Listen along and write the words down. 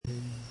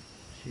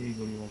श्री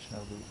गुरु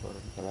वैष्णव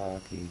परंपरा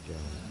की जय।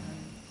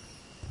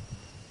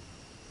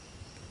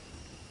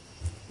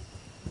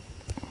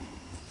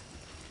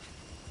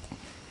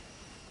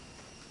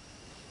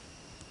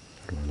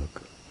 Look.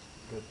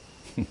 Good.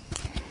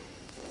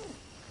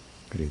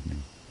 Good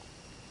evening.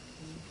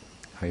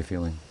 How are you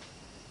feeling?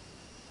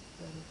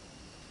 Better.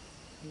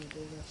 Any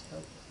day rest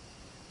help.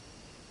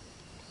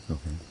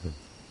 Okay, good.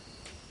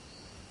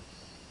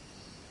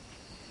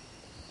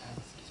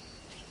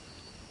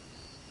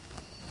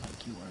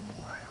 Like you were in a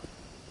while.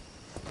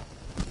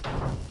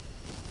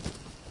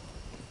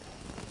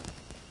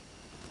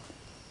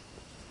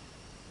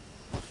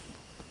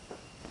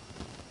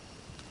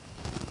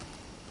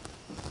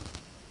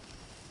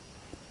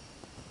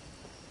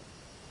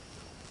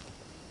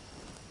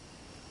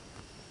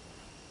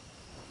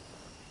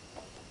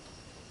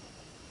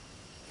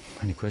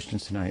 Any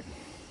questions tonight?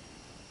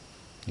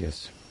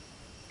 Yes.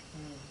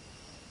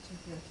 Could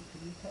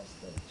you pass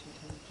the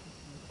Chaitanya?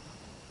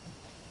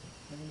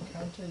 I've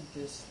encountered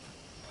this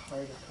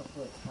part a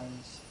couple of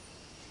times.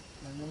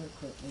 I remember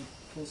quite make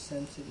full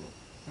sense of it.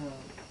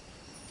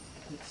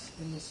 It's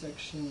in the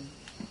section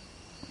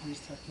he was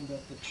talking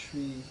about the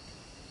tree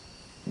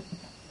of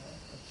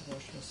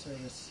devotional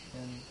service,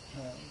 and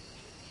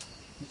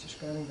he's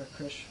describing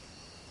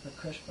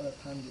Vakreshvara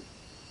Pandit,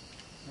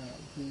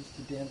 who used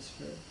to dance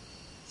for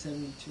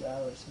 72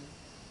 hours.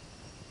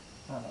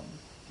 And,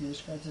 he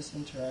describes this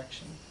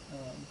interaction.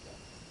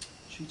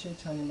 Sri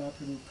Chaitanya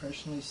Mahaprabhu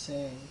personally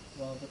sang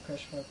while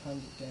Vakreshvara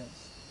Pandit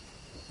danced,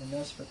 and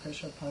thus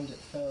Vakreshvara Pandit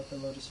fell at the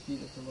lotus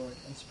feet of the Lord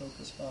and spoke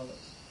as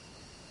follows: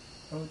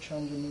 O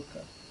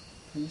Chandramukha,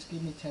 please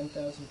give me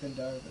 10,000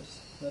 Gandharvas,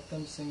 let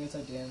them sing as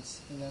I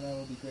dance, and then I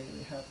will be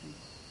greatly happy.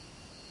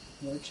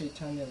 Lord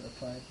Chaitanya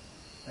replied,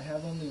 I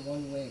have only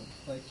one wing,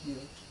 like you,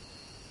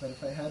 but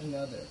if I had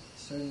another,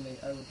 certainly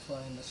I would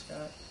fly in the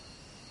sky.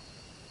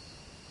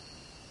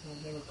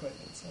 I've never quite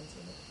made sense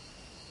of it.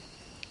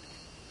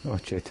 Oh,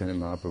 Chaitanya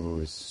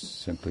Mahaprabhu is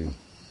simply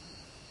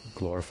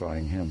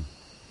glorifying him.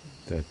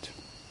 That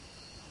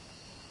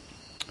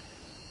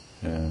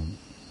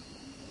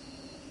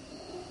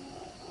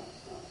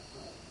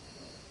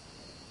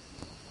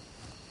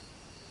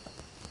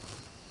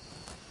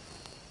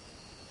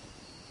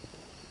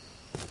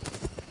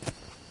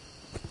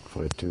if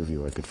I had two of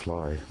you, I could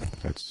fly.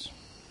 That's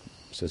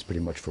says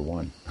pretty much for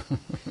one,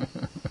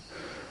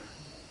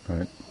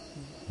 right?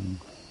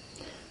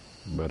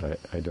 But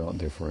I don't,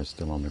 therefore I'm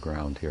still on the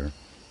ground here.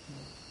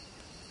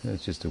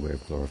 It's just a way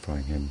of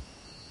glorifying him,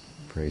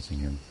 praising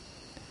him.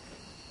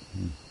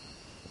 When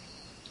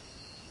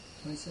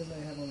he says I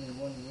have only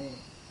one wing,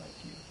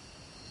 like you.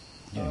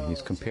 Yeah,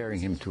 he's comparing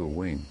him to a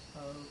wing,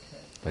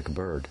 like a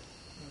bird.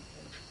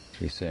 Okay.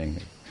 He's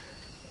saying,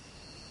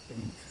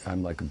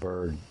 I'm like a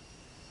bird,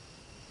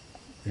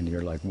 and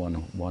you're like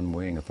one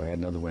wing. If I had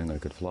another wing, I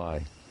could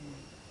fly.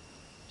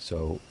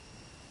 So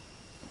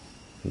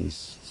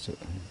he's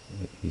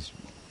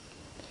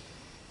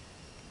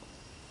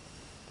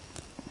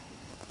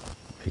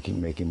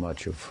making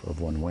much of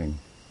one wing,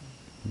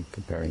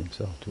 comparing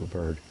himself to a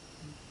bird.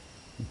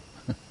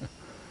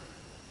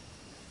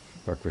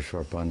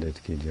 Vakreshvara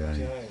Pandit ki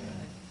jai.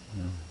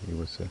 He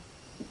was an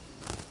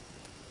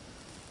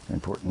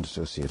important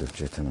associate of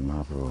Chaitanya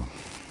Mahaprabhu.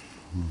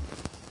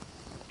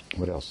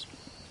 What else?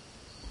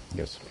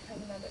 Yes. I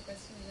have another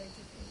question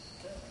related to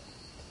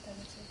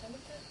Chaitanya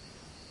Charitamrita.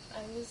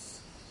 I was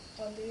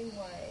wondering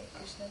why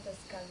Krishna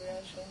does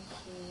Kaviraj when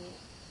he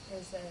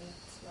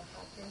presents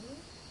Mahaprabhu.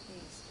 He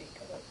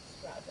speaks about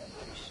Radha and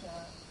Krishna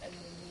and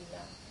the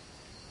Leela.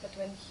 But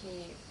when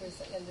he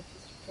presents, in the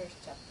first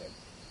chapter,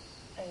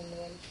 and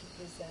when he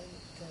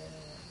presents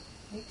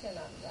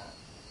Nityananda,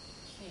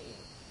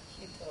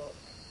 he talk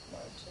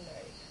more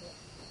generically,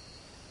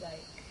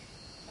 like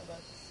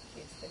about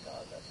he's the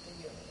God of the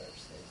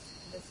universes.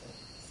 He doesn't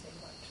say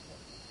much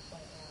about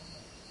Balaram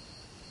and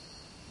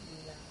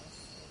Leelas.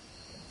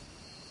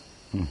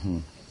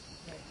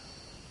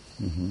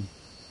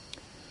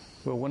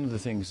 Well, one of the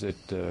things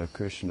that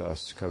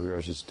Krishnadas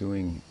Kaviraj is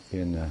doing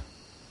in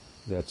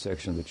that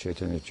section of the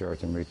Chaitanya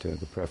Charitamrita,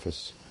 the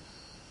preface,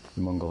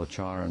 the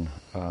Mangalacharan,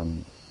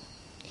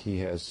 he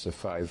has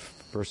 5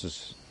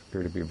 verses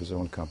appear to be of his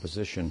own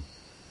composition,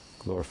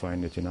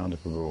 glorifying Nityananda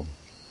Prabhu.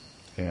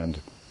 And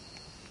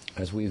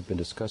as we've been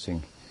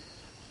discussing,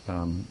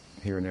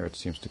 here and there it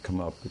seems to come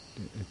up. It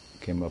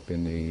came up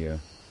in the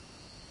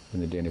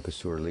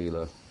Dhenukasura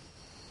Leela,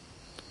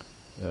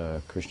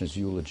 Krishna's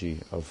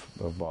eulogy of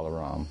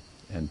Balaram,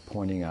 and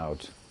pointing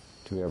out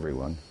to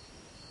everyone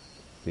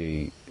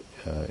the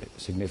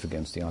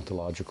significance, the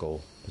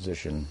ontological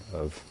position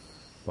of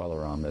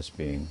Balaram as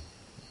being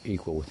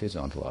equal with his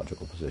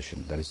ontological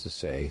position. That is to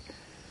say,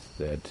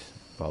 that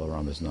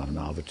Balaram is not an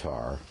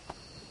avatar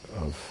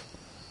of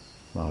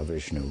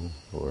Mahavishnu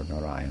or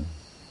Narayan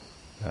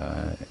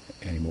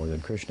any more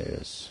than Krishna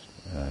is.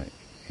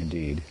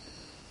 Indeed,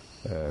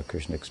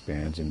 Krishna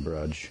expands in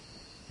Braj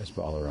as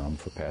Balaram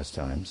for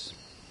pastimes,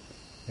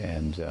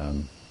 and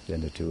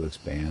then the two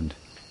expand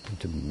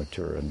into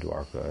Mathura and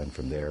Dwarka, and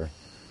from there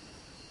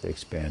they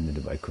expand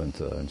into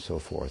Vaikuntha and so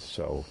forth.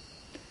 So,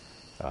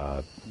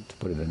 to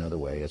put it another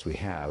way, as we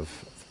have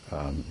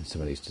in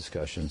some of these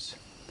discussions,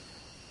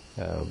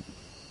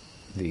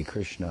 the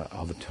Krishna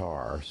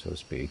avatar, so to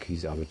speak,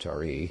 he's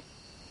avatari,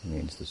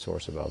 means the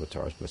source of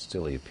avatars, but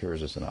still he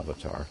appears as an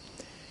avatar.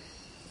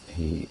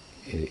 He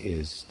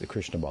is the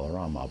Krishna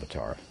Balaram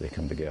avatar. They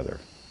come together,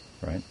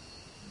 right?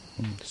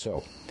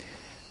 So,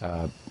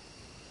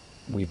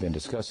 we've been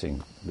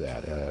discussing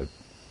that.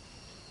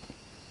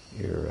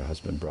 Your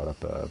husband brought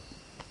up Gaur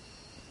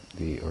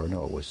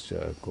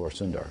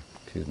Sundar,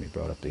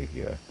 brought up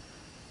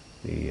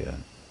the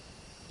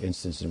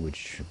instance in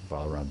which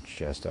Balaram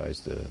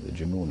chastised the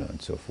Jamuna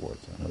and so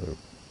forth. Another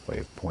way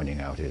of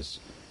pointing out and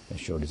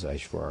showed his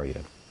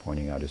Aisvarya,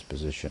 pointing out his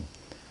position.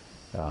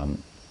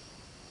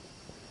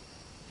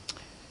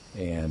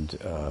 And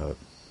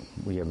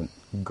we haven't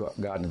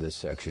gotten to this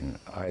section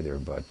either,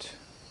 but,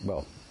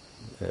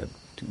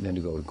 then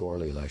to go to Gaur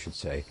Lila, I should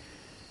say,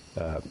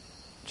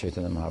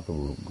 Chaitanya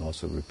Mahaprabhu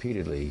also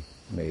repeatedly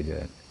made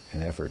an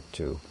effort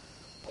to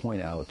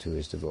point out to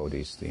his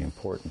devotees the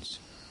importance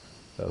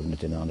of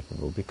Nityananda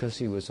Prabhu, because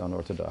he was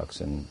unorthodox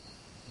and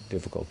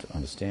difficult to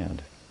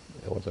understand,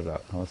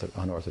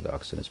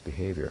 unorthodox in his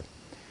behavior.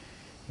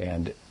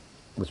 And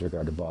with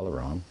regard to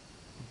Balaram,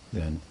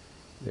 then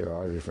there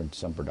are different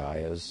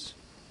sampradayas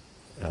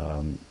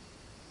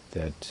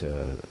that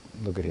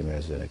look at him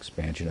as an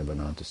expansion of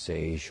Ananta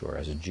Sage or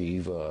as a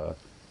jiva,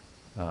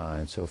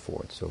 and so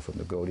forth. So from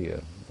the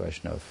Gaudiya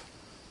Vaishnava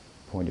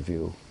point of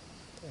view,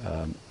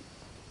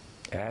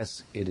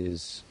 as it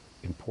is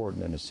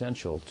important and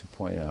essential to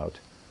point out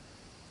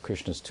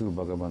Krishna's tu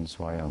Bhagavan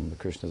Swayam, the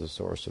Krishna is the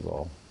source of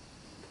all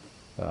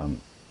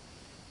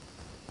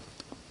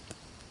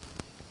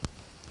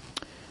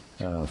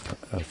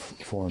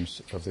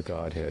forms of the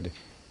Godhead,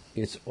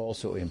 it's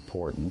also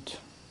important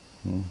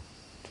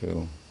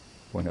to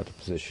point out the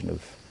position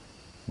of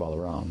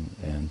Balaram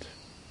and,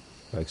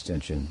 by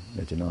extension,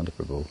 Nityananda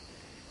Prabhu,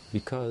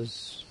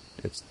 because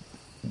it's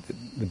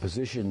the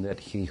position that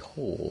he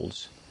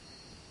holds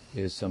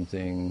is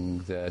something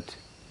that,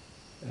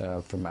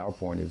 from our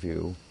point of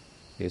view,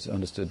 is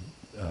understood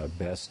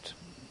best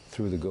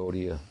through the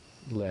Gaudiya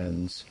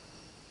lens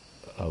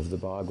of the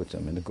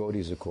Bhagavatam. And the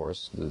Gaudiyas, of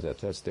course,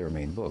 that's their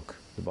main book,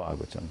 the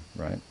Bhagavatam,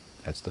 right?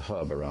 That's the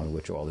hub around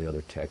which all the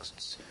other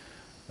texts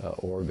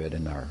orbit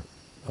and are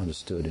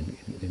understood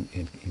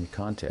in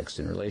context,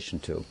 in relation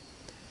to.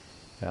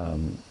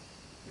 And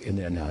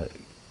then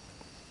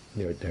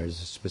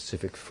there's a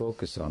specific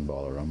focus on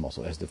Balaram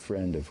also as the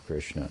friend of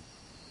Krishna,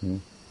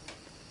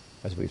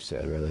 as we've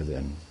said, rather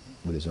than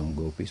with his own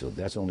gopis. So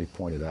that's only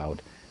pointed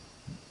out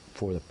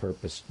for the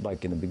purpose,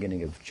 like in the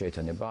beginning of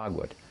Chaitanya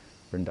Bhagavat,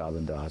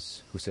 Vrindavan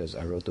Das, who says,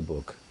 I wrote the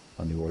book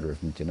on the order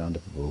of Nityananda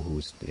Prabhu, who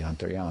is the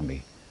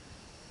Antaryami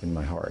in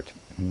my heart.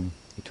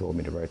 He told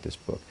me to write this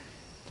book.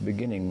 At the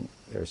beginning,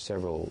 there are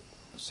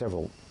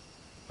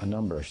a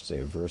number, I should say,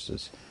 of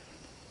verses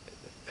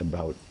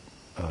about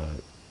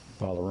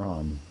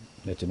Balaram,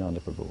 Nityananda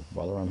Prabhu.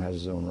 Balaram has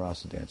his own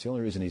rasa dance. The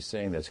only reason he's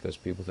saying that is because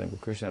people think, well,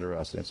 Krishna had a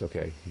rasa dance.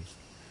 Okay,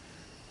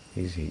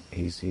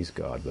 he's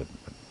God, but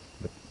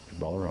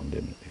Balaram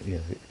didn't.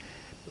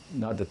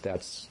 Not that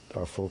that's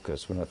our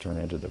focus. We're not trying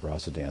to enter the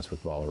rasa dance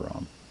with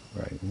Balaram,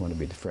 right? We want to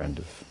be the friend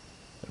of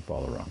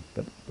Balaram.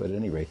 But at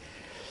any rate,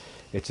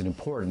 it's an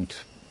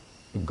important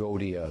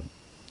Gaudiya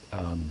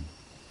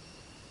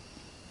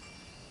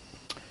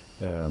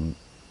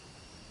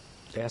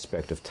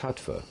aspect of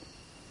tattva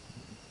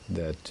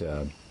that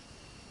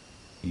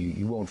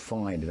you won't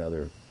find in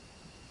other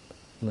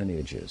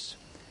lineages.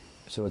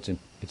 So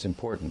it's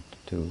important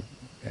to,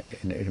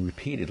 and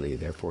repeatedly,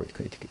 therefore,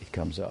 it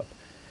comes up.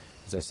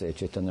 As I say,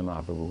 Chaitanya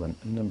Mahaprabhu on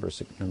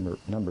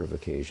a number of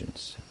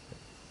occasions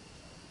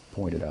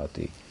pointed out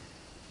the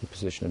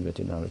position of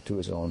Nityananda to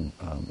his own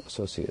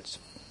associates.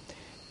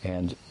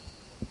 And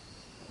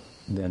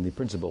then the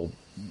principal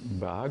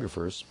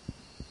biographers,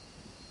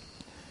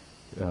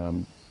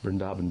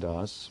 Vrindavan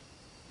Das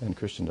and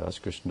Krishna Das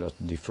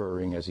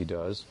deferring as he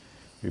does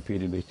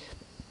repeatedly,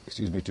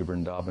 to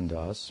Vrindavan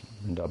Das.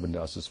 Vrindavan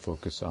Das is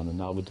focused on the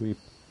Navadvip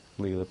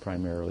Leela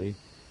primarily,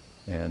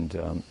 and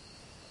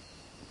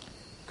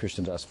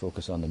Krishna Das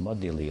focused on the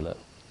Madhya Leela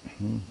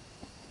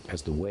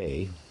as the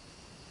way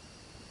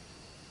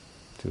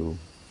to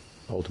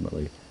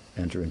ultimately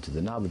enter into the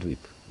Navadvip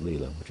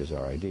Leela, which is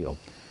our ideal.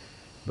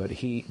 But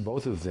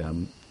both of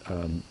them,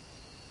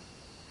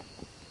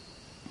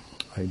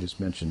 I just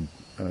mentioned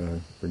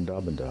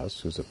Vrindavan Das,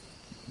 who's in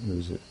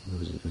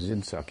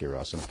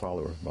Sakyarasa, a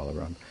follower of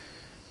Balaram,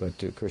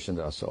 but Krishna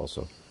Das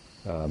also.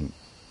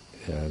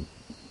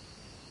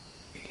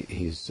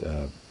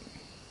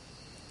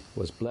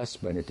 Was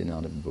blessed by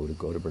Nityananda Prabhu to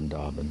go to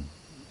Vrindavan,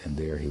 and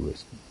there he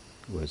was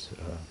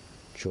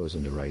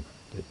chosen to write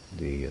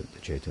the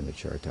Chaitanya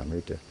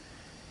Charitamrita.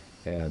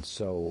 And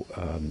so,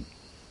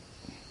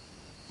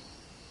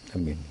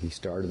 he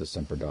started the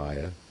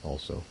Sampradaya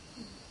also,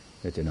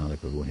 Nityananda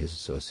Prabhu and his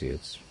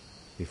associates,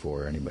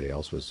 before anybody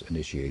else was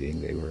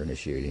initiating. They were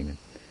initiating,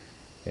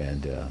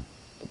 and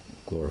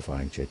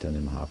glorifying Chaitanya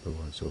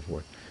Mahaprabhu and so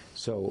forth.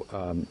 So,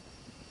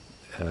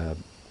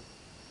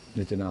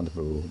 Nityananda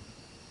Prabhu,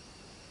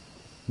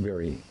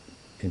 very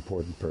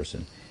important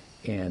person.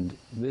 And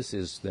this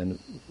is then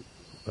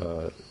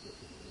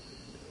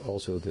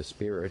also the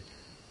spirit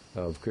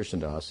of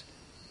Krishnadas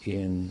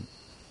in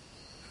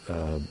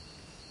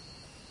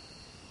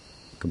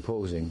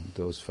composing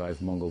those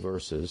 5 Mangal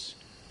verses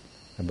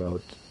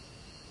about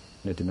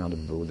Nityananda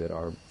Prabhu that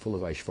are full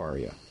of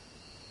Aisvarya.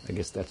 I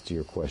guess that's to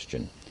your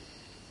question,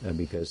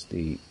 because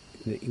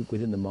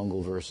within the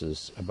Mangal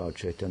verses about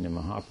Chaitanya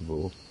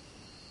Mahaprabhu,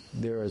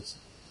 there is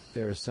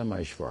some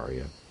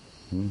Aisvarya.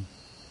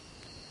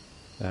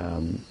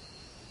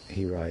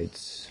 He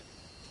writes,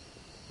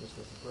 Just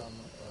as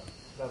Brahma,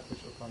 that which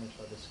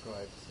Upanishad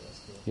describes as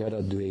the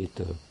Yada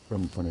Dvaita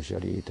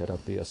Brahmanashari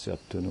Tarapi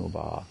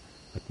Asyattunuba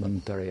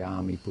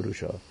Atmantarayami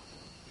Purusha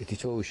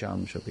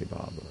Itichosham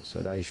Shapibaba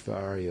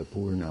Sadaishvarya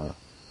Purna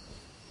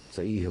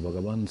Saiha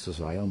Bhagavan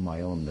Swayam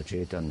Mayam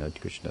Nachetan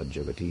Krishna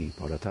Jagati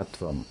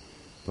Paratatvam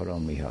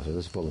Paramiha. So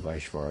this is full of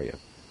Aishvarya.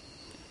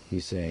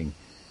 He's saying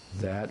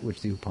that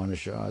which the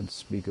Upanishads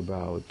speak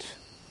about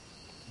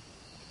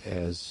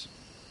as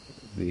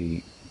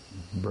the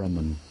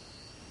Brahman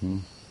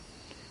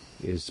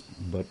is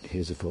but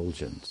his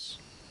effulgence.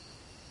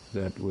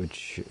 That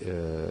which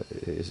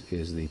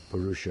is the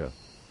Purusha.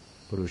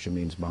 Purusha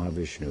means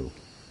Mahavishnu,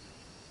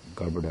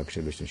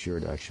 Garbhodaksha Vishnu,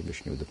 Shiradaksha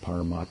Vishnu, the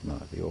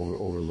Paramatma, the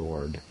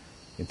overlord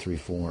in 3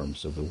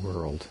 forms of the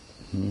world.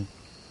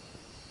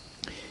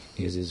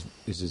 Is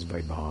his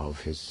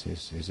Vaibhav,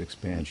 his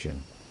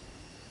expansion.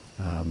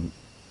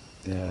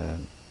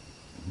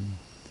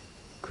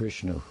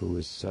 Krishna, who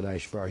is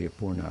Sadaishvarya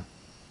Purna,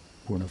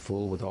 Purna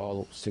full with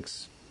all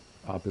 6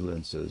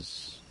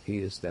 opulences, he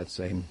is that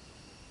same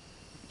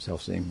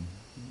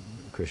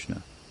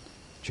Krishna,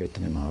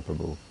 Chaitanya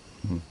Mahaprabhu.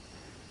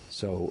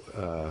 So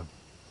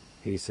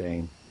he's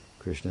saying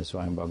Krishna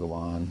Swayam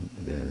Bhagavan,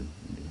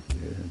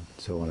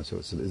 so on and so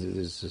forth. So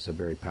this is a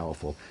very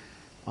powerful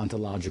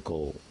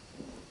ontological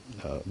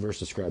verse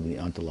describing the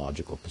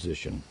ontological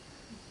position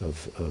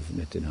of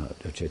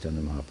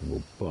Chaitanya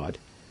Mahaprabhu. But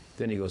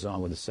then he goes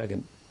on with the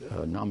second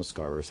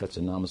Namaskar verse. That's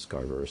a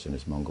Namaskar verse in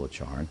his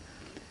Mangalacharan.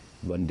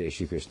 Vande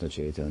Shri Krishna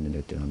Chaitanya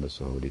Nityananda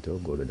Sahodito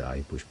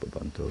Godadai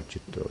Pushpabanto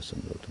Chitro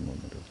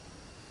Samrotamonato.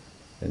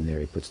 And there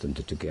he puts them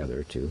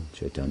together to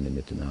Chaitanya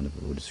Nityananda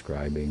Prabhu,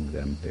 describing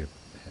them.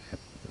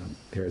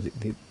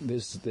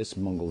 This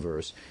Mangal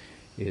verse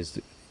is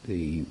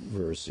the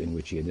verse in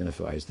which he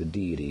identifies the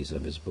deities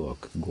of his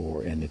book,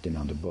 Gaur and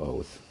Nityananda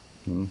both,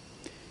 and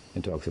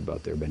talks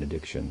about their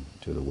benediction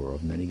to the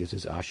world. And then he gives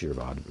his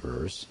Ashirvad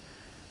verse,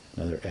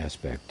 another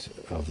aspect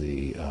of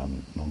the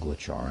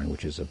Mangalacharan,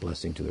 which is a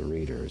blessing to the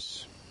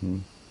readers.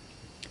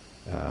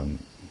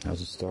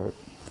 How's it start?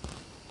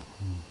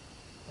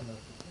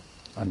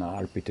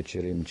 Anarpita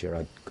chirim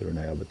chirat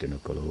karunayavatina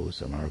kalo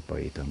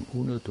samarpaitam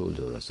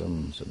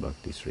unatodorasam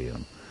sabhakti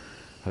sriyam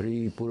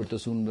Hari purta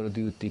sundara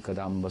dyuti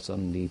kadamba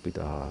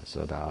sandipita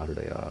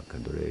sadardaya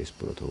kandure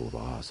spurato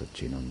va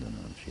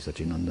sachinandana Shri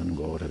Sachinandan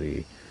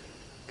Gaurari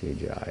Ki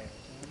Jai.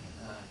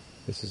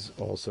 This is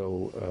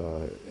also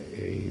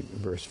a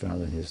verse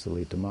found in his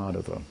Lalita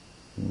Madhava,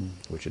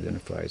 which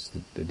identifies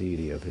the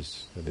deity of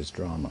his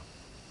drama.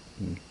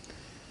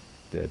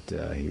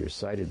 That he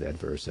recited that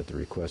verse at the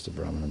request of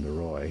Ramananda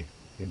Roy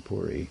in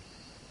Puri,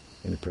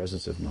 in the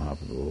presence of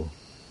Mahaprabhu.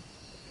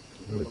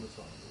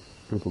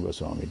 Rupa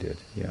Goswami did,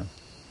 yeah,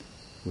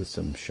 with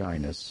some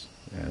shyness,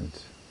 and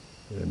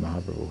then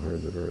Mahaprabhu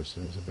heard the verse,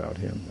 and it was about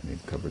him, and he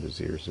covered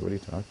his ears. So what are you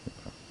talking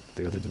about?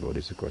 The other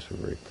devotees, of course, were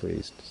very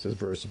pleased. It's this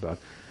verse about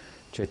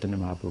Chaitanya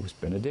Mahaprabhu's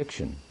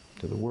benediction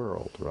to the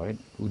world, right?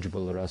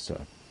 Ujjvala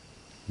rasa.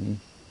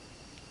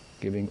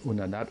 Giving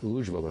not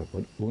ujjvala,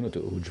 but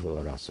unata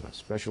ujjvala rasa, a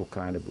special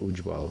kind of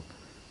ujjval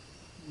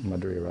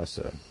madhurya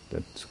rasa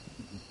that's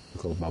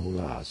called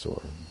babulas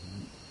or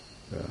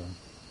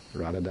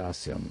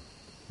radhadasyam,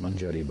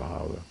 manjari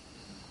bhava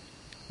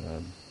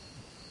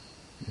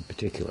in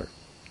particular.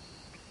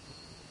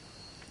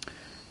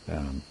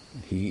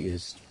 He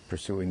is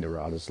pursuing the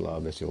Radha's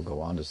love, as he'll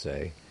go on to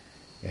say,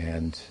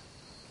 and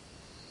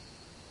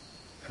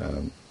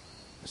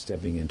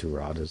stepping into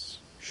Radha's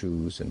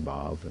shoes and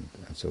bhav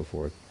and so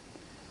forth.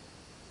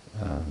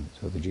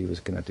 So the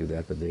jivas cannot do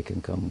that, but they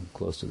can come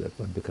close to that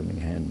by becoming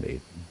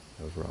handmaiden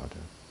of Radha,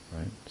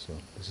 right? So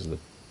this is the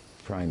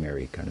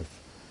primary kind of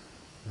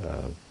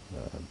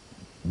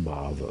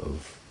bhava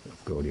of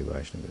Gaudiya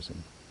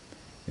Vaishnavism.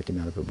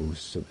 Nityananda Prabhu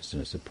is in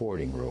a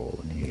supporting role,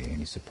 and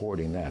he's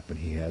supporting that, but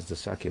he has the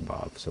Sakya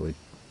bhav, so it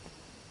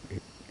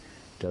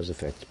does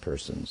affect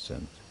persons,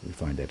 and we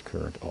find that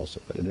current also.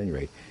 But at any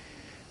rate,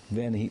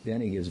 then he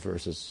gives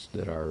verses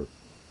that are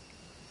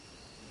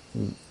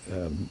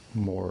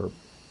more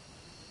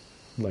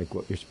like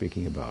what you're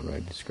speaking about,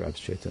 right? Describes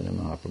Chaitanya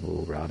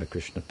Mahaprabhu, Radha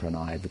Krishna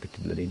Pranay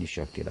Vikatiladini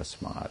Shakti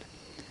Rasmad,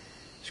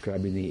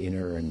 describing the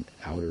inner and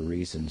outer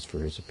reasons for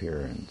his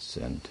appearance,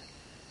 and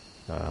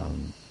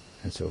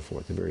so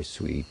forth. They're very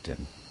sweet,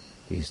 and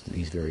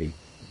these very,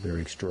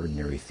 very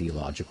extraordinary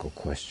theological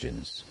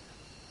questions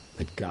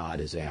that God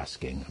is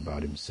asking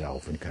about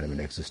himself in kind of an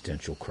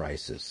existential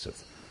crisis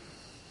of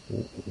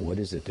what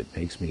is it that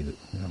makes me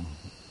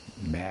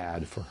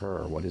mad for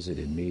her? What is it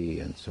in me?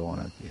 And so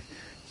on.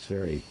 It's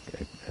very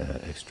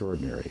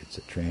extraordinary. It's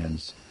a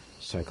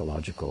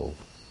trans-psychological,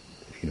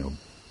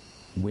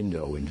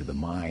 window into the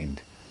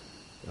mind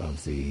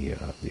of the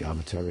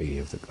avatari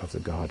of the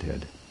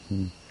Godhead.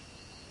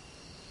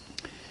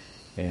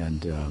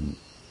 And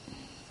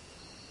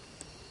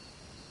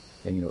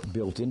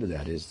built into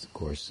that is, of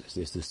course,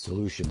 is the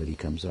solution that he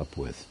comes up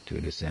with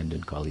to descend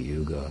in Kali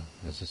Yuga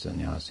as a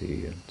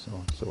sannyasi and so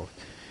on and so forth.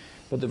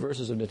 But the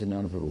verses of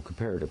Nityananda Prabhu,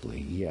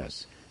 comparatively,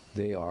 yes,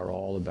 they are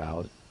all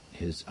about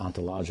his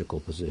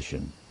ontological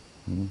position.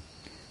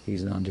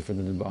 He's not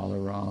different than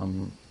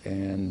Balaram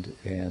and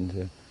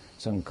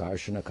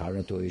Sankarshana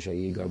Karanato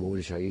Ishayi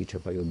Garbodishayi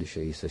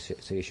Chapayodishayi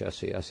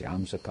Seshasya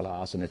Syamsa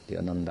Kalasa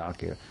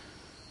Nityanandakya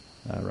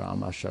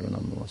Rama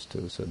Sharanam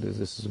Vastu. So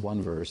this is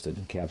one verse that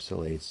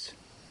encapsulates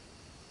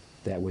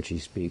that which he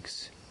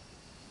speaks,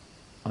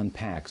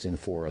 unpacks in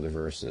 4 other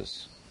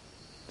verses.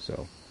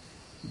 So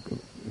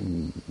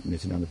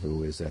Nityananda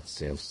Prabhu is that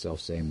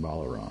self-same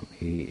Balaram.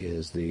 He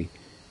is the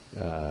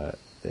Mul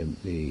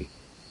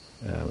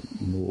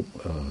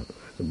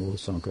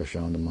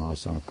Sankarshan, the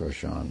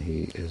Mahasankarshan.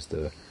 He is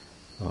the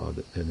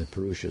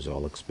Purushas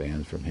all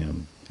expand from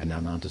him, and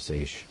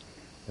Anantasesh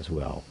as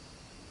well.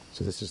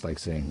 So this is like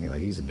saying,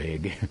 he's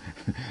big,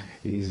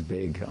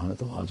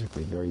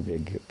 ontologically very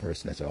big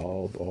person. That's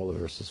all the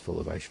verses full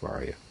of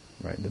Aisvarya,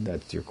 right?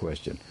 That's your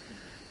question.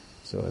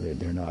 So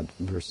they're not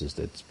verses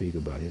that speak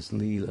about his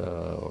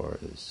lila or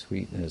the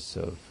sweetness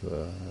of,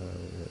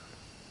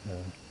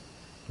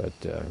 but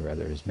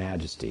rather his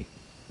majesty.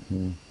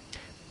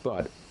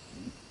 But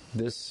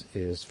this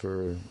is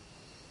for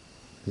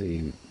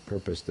the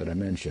purpose that I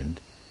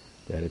mentioned,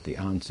 that at the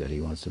onset he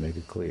wants to make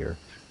it clear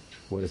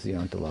what is the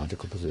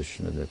ontological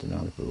position of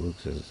Nityananda Prabhu,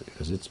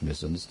 because it's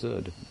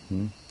misunderstood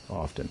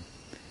often.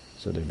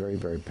 So they're very,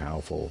 very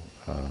powerful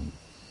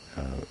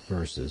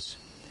verses.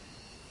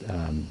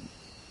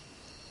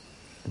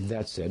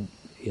 That said,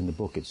 in the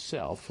book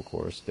itself, of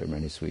course, there are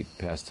many sweet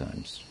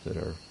pastimes that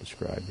are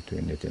described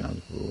between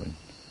Nityananda Prabhu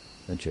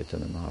and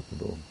Chaitanya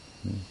Mahaprabhu.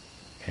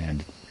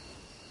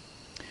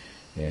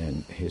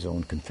 And his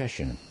own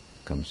confession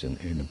comes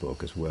in the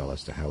book as well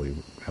as to how he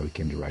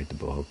came to write the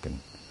book, and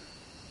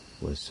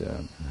was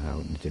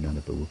how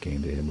Nityananda Prabhu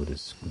came to him with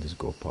his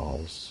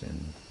Gopals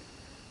and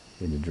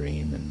in the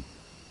dream and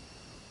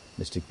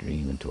mystic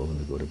dream, and told him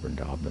to go to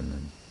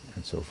Vrindavan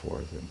and so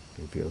forth. And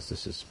he feels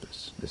this is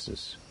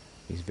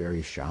he's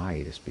very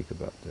shy to speak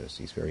about this.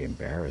 He's very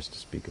embarrassed to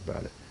speak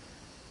about it.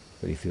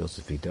 But he feels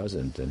if he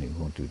doesn't, then he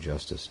won't do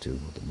justice to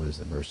what is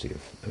the mercy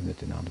of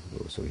Nityananda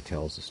Prabhu. So he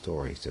tells the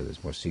story. He says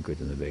it's more secret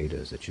than the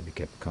Vedas, that should be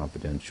kept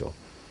confidential.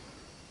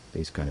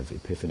 These kind of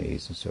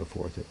epiphanies and so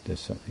forth,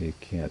 you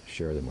can't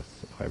share them with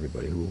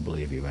everybody who will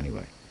believe you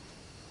anyway.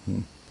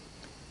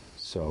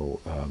 So,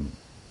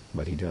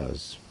 but he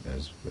does, out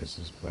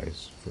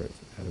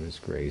of his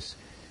grace,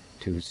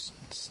 to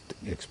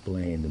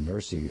explain the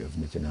mercy of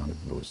Nityananda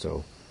Prabhu.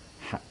 So,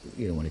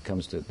 when it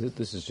comes to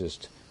this is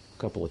just a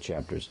couple of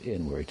chapters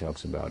in where he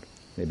talks about,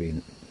 maybe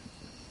in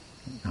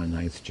the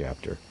 9th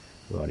chapter,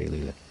 Vadi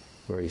Lila,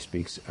 where he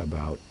speaks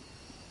about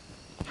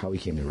how he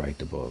came to write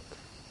the book.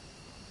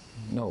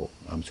 No,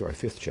 I'm sorry,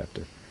 5th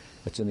chapter.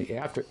 It's in the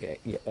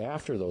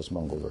after those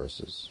Mongol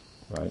verses,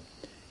 right?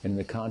 And in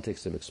the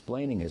context of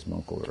explaining his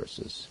Mongol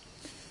verses,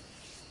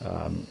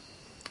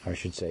 I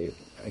should say,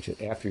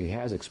 actually, after he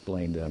has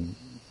explained them,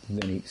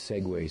 then he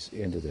segues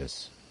into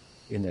this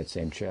in that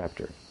same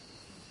chapter.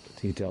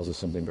 He tells us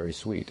something very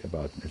sweet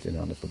about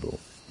Nityananda Prabhu.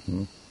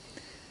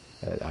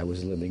 I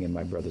was living in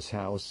my brother's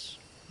house,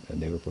 and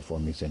they were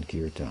performing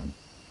Sankirtan,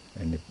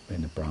 and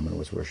the Brahmin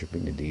was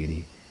worshipping the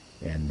deity,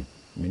 and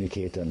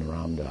Miniketa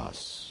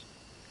Ramdas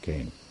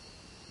came.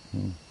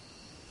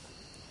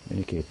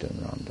 Miniketa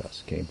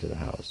Ramdas came to the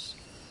house,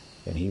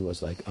 and he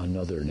was like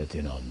another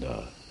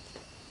Nityananda,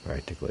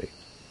 practically.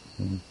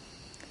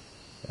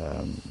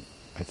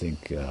 I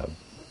think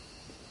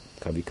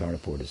Kavi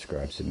Karnapur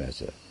describes him as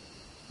an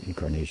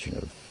incarnation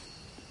of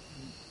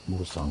Mul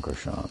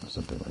Sankarshan,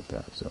 something like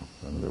that. So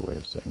another way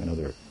of saying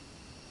another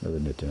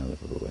Nityananda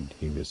Prabhu, and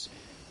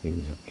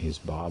his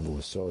bhava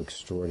was so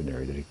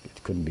extraordinary that it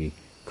couldn't be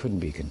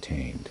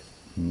contained.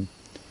 It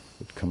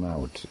would come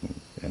out,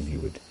 and he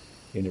would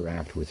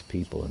interact with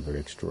people in very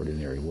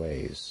extraordinary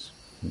ways.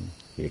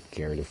 He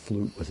carried a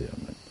flute with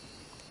him, and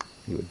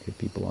he would hit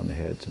people on the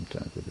head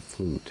sometimes with a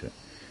flute,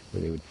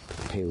 where they would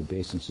pay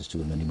obeisances to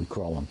him, and he would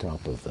crawl on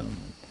top of them.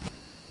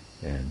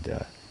 And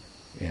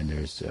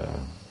there's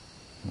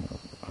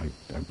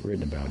I've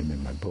written about him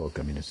in my book.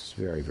 I mean, it's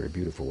very, very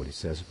beautiful what he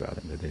says about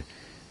him.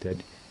 That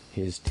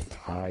his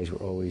eyes were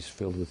always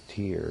filled with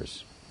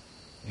tears,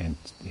 and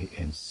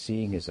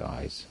seeing his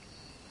eyes,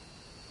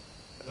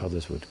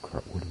 others would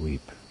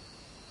weep.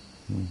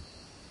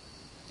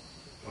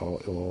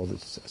 All the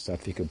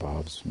sattvika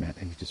bhavs,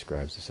 he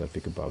describes the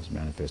sattvika bhavs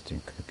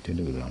manifesting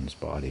continually on his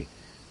body,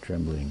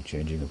 trembling,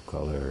 changing of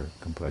color,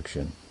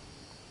 complexion,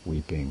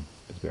 weeping.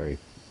 It's very,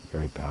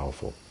 very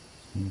powerful.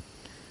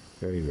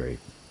 Very, very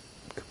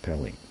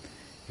compelling.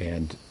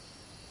 And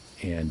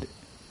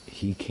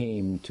he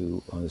came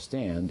to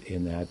understand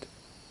in that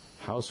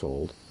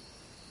household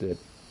that,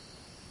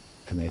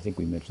 and I think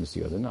we mentioned this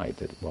the other night,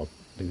 that, well,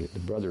 the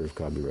brother of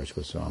Kaviraj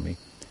Goswami,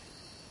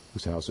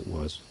 whose house it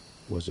was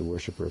a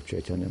worshipper of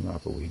Chaitanya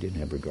Mahaprabhu. He didn't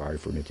have regard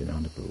for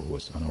Nityananda Prabhu, who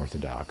was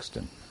unorthodox,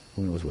 and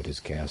who knows what his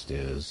caste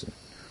is,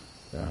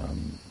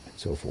 and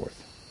so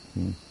forth.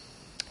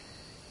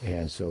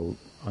 And so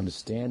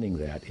understanding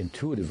that,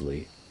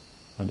 intuitively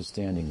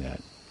understanding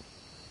that,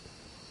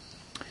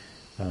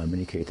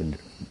 Miniketan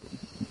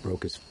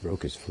broke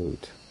his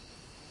flute,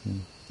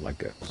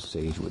 like a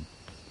sage would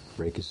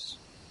break his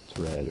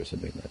thread or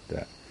something like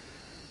that,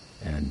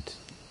 and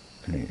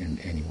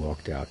he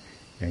walked out,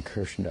 and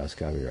Krishnadas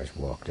Kaviraj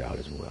walked out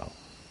as well.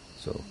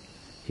 So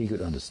he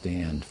could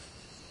understand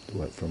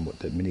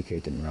that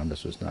Miniketan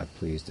Ramdas was not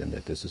pleased, and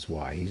that this is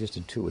why. He just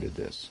intuited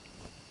this,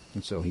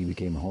 and so he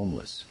became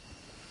homeless.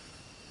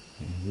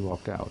 And he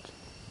walked out,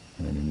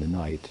 and then in the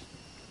night,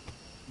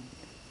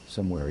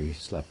 somewhere he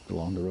slept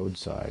along the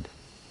roadside,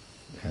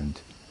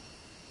 and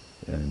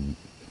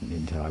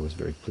until I was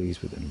very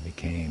pleased with him. He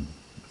came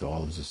with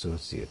all of his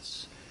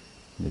associates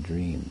in the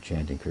dream,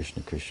 chanting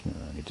Krishna Krishna,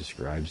 and he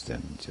describes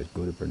them and said,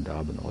 "Go to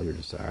Vrindavan, all your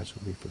desires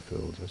will be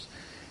fulfilled."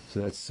 So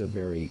that's a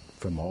very,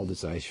 from all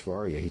this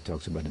Aisvarya, he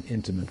talks about an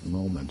intimate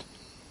moment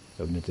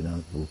of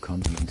Nityananda Prabhu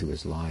coming into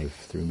his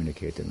life through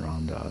Miniketan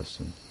Ramdas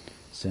and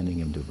sending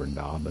him to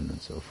Vrindavan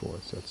and so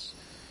forth. So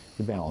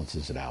he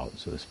balances it out,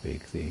 so to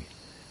speak, the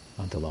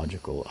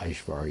ontological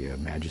Aisvarya,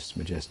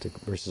 majestic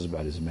verses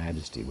about his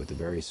majesty, with a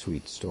very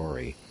sweet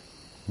story.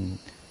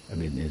 I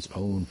mean, his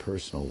own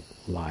personal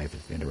life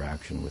of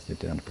interaction with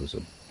Nityananda Prabhu.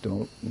 So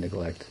don't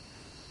neglect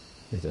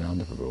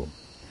Nityananda Prabhu.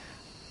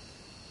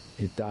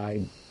 It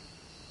died,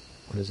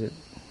 what is it?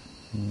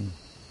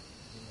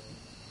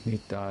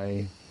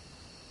 Nitai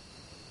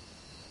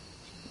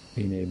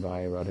Vine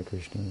Bhai Radha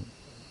Krishna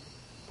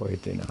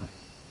Poetenai.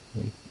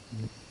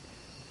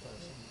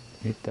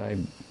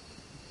 Nitai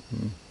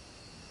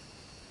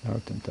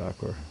Narottam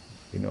Thakur.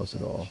 He knows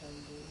it all.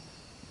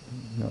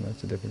 No,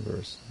 that's a different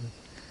verse.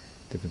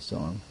 Different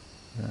song.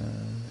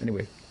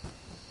 Anyway,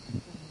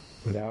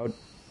 without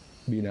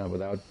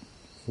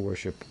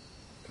worship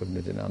of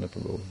Nityananda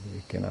Prabhu,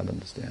 you cannot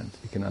understand.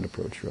 You cannot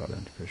approach Radha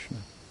and Krishna.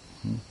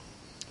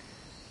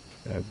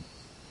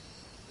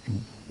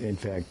 In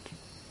fact,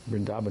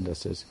 Vrindavana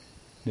says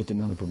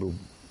Nityananda Prabhu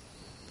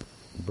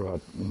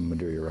brought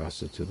Madhurya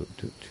Rasa to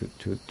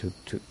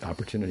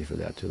opportunity for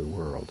that to the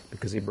world,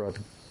 because he brought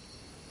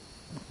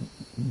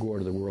Gaur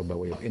to the world by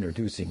way of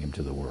introducing him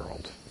to the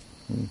world.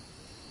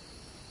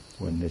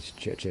 When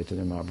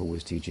Chaitanya Mahaprabhu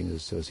was teaching his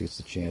associates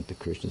to chant the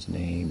Krishna's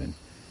name and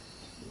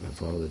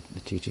follow the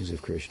teachings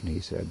of Krishna, he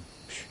said,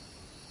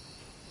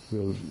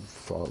 we'll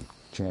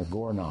chant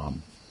Gaur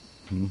Nam.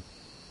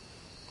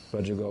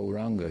 Bhaja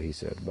Gauranga, he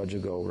said, Bhaja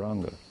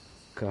Gauranga,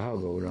 Kaha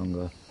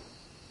Gauranga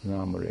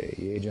Namare,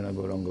 Yejana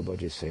Gauranga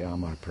Bhaja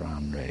Sayamar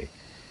Pram Re.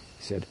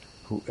 He said,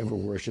 whoever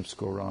worships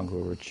Gauranga,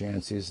 whoever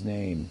chants his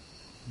name,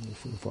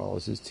 who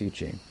follows his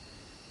teaching,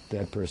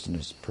 that person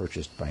is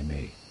purchased by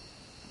me.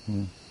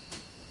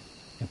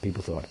 And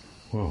people thought,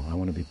 whoa, I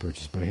want to be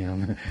purchased by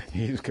him.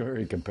 He's a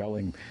very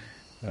compelling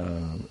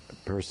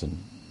person,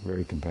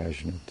 very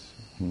compassionate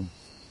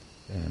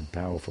and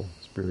powerful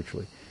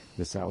spiritually.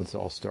 This is how it's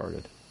all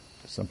started.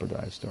 The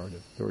Sampradaya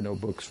started. There were no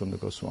books from the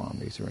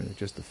Goswamis or anything,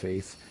 just the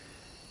faith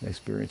and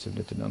experience of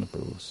Nityananda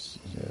Prabhu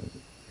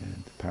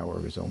and the power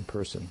of his own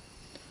person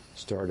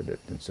started it.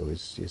 And so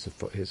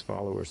his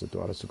followers, the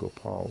Dwadasa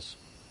Gopals,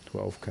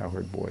 12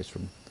 cowherd boys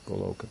from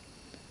Goloka,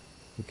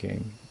 who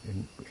came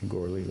in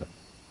Gaur Leela.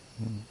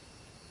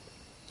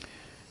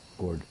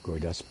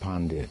 Gordas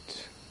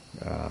Pandit,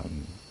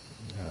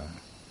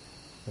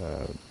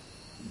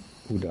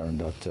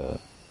 Udarandatta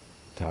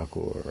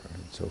Thakur,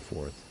 and so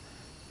forth.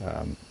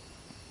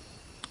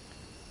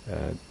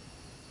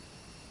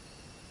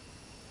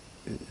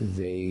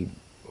 They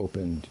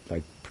opened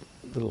like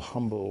little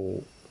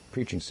humble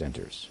preaching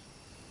centers.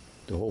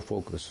 The whole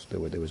focus, there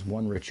was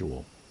one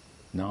ritual,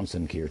 Nam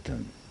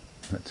Sankirtan.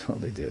 That's all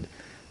they did.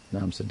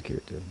 Nam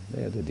Sankirtan.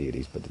 They had the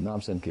deities, but the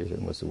Nam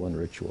Sankirtan was the one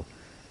ritual.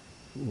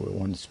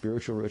 One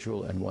spiritual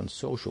ritual and one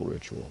social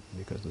ritual,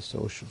 because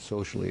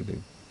socially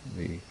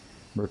the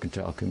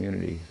mercantile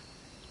community,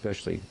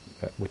 especially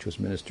which was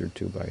ministered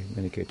to by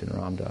Miniketan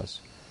Ramdas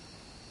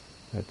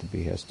at the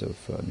behest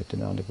of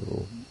Nityananda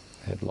Prabhu,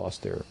 had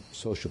lost their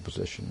social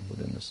position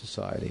within the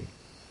society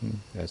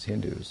as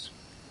Hindus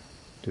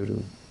due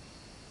to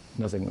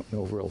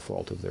no real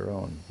fault of their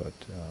own, but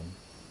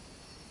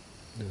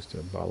there's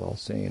Balal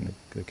Sain,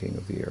 the king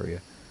of the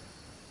area.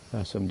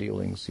 Some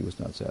dealings he was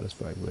not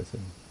satisfied with,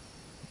 and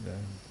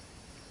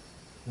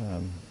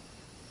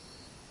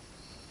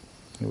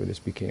anyway, this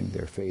became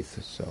their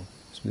faith. So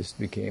this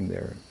became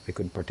they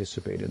couldn't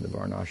participate in the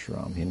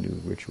Varnashram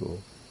Hindu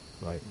ritual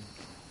life.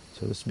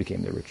 So this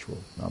became their ritual,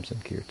 Nam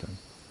Sankirtan,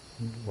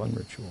 one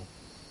ritual,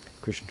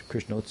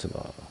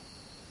 Krishnotsav.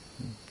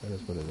 That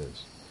is what it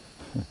is.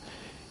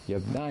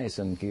 Yagnaya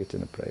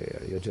Sankirtana Praya,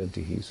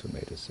 Yajantihi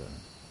Sumetasa.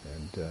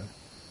 And,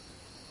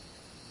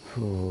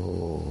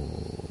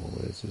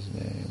 what is his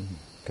name?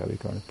 Kavi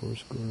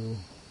Karnapur's guru.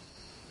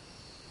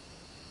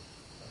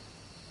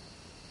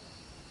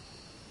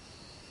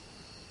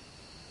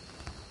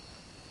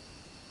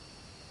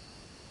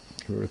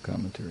 He wrote a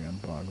commentary on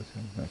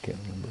Bhagavatam. I can't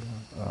remember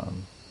now.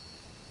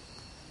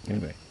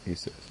 Anyway, he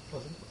says.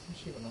 Wasn't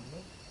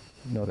Shivananda?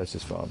 No, that's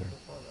his father. The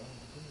father,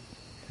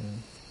 oh, Yeah.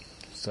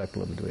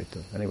 Disciple of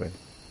Advaita. Anyway.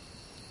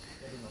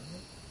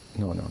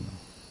 Yadananda?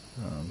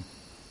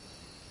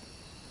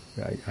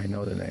 No. I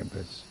know the name,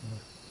 but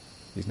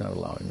he's not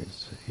allowing me to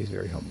say. He's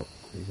very humble.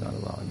 He's not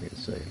allowing me to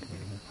say it.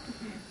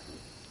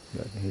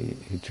 But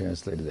he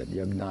translated that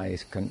Yagnai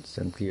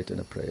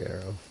Sankirtana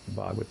prayer of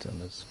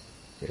Bhagavatam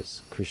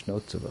is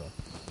Krishnotava.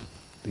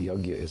 The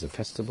yajna is a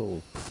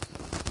festival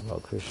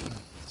about Krishna,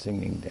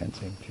 singing,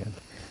 dancing,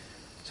 chanting.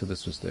 So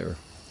this was their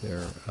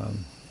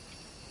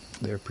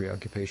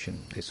preoccupation.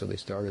 So they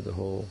started the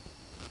whole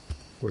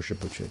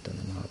worship of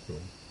Chaitanya Mahaprabhu.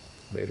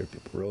 Later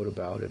people wrote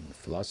about it,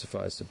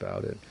 philosophized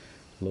about it,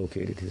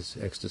 located his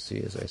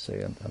ecstasy, as I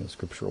say, on a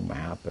scriptural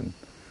map, and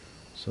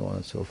so on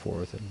and so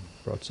forth, and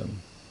brought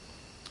some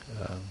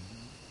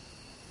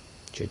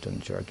Chaitanya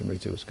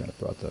Charitamrita was kind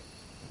of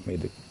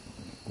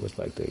was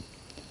like the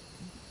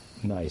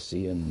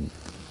Nicene,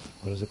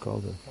 what is it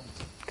called, the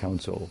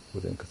council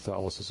within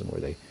Catholicism, where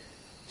they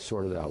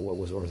sorted out what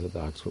was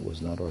orthodox, what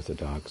was not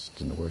orthodox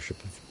in the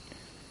worship of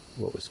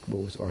what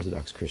was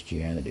Orthodox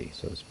Christianity,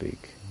 so to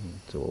speak.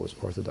 So what was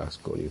Orthodox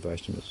Gaudiya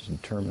Vaishnavism was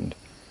determined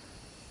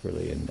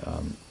really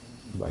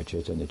by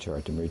Chaitanya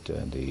Charitamrita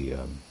and the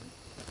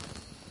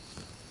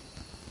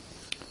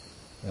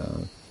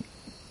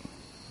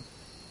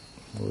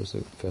what was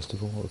the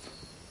festival of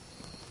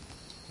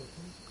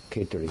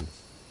Ketari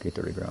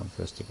Ground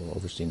Festival,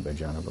 overseen by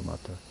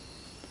Janavamata.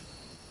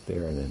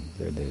 There, and then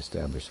there they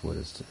established what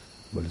is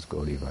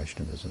Gaudiya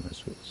Vaishnavism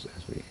as we,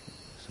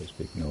 so to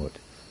speak, know it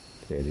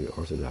today, the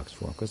Orthodox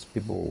form, because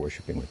people were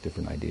worshipping with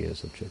different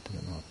ideas of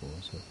Chaitanya Mahaprabhu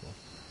and so forth.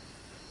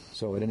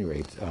 So at any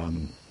rate,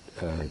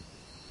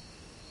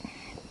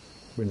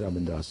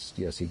 Vrindavan Das,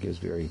 yes, he gives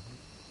very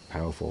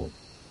powerful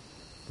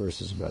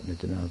verses about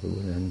Nityananda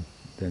Prabhu, and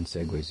then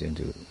segues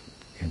into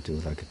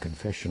like a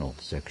confessional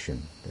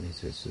section. Then he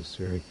says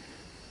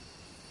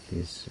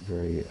he's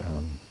very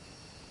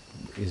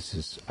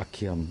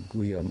akyam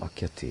guyam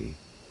akyati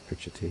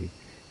prichati.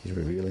 He's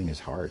revealing his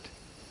heart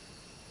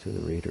to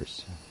the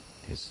readers,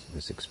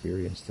 this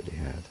experience that he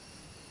had.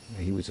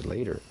 He was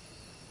later.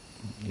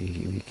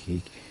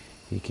 He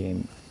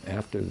came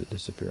after the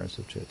disappearance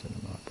of Chaitanya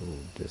Mahaprabhu,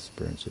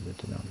 disappearance of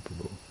Nityananda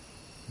Prabhu.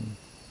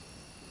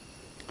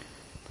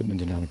 But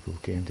Nityananda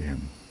Prabhu came to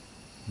him.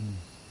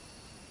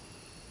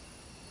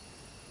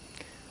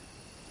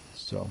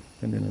 So,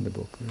 and then in the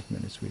book there's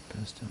many sweet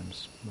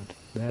pastimes. But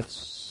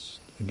that's,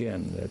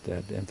 again,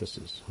 that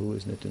emphasis. Who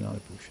is Nityananda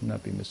Prabhu should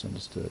not be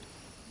misunderstood.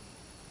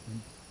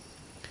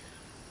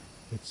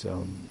 It's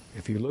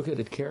if you look at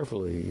it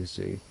carefully, you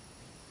see,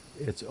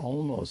 it's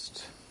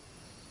almost,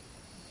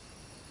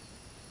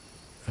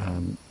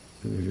 if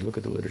you look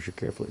at the literature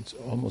carefully, it's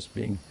almost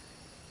being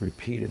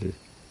repeated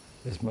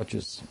as much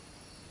as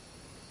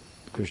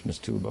Krishna's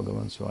Tu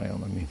Bhagavan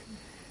Swayam. I mean,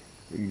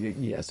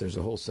 yes, there's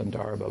a whole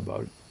Sandarbha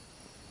about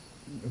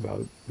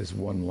this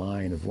one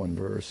line of one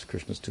verse,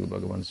 Krishna's Tu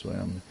Bhagavan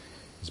Swayam,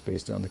 is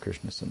based on the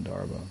Krishna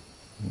Sandarbha.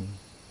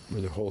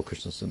 Where the whole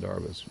Krishna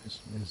Sandarbha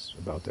is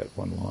about that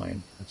one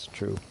line. That's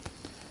true.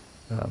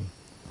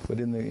 But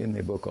in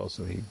the book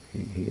also, he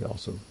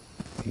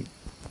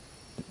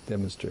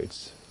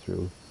demonstrates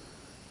through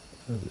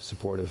the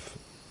supportive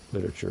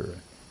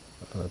literature,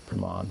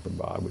 Praman from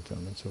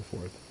Bhagavatam and so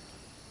forth,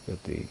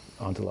 that the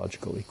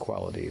ontological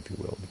equality, if you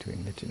will,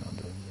 between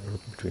Nityananda or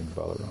between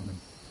Balaram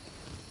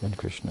and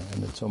Krishna,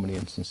 and in so many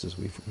instances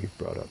we've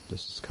brought up.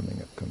 This is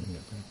coming up.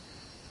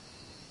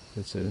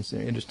 It's an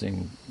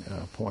interesting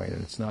point,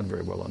 and it's not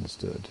very well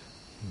understood.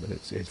 But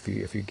if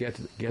you get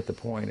the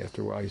point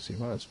after a while, you see,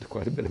 well, there's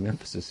quite a bit of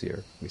emphasis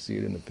here. We see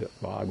it in the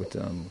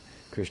Bhagavatam.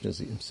 Krishna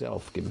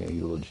himself giving a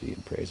eulogy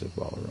in praise of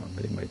Balaram,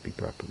 that he might be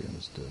properly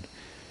understood.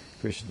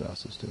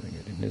 Krishnadas is doing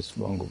it in his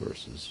Mongol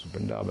verses.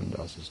 Vrindavan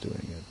Das is doing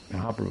it.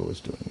 Mahaprabhu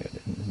is doing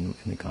it in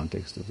the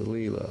context of the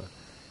Leela,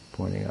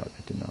 pointing out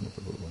Nityananda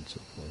Prabhu and so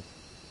forth.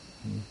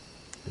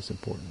 His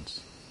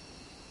importance.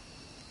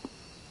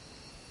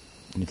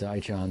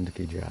 Nitai Chand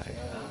ki jai.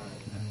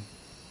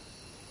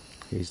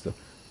 He's the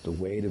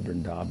way to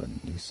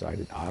Vrindavan. He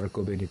cited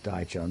Arkobe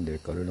Nitai Chande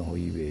Karuna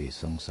Hoive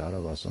Sangsara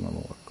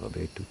Vasanamor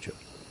Kobe Tucha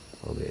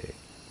Kobe.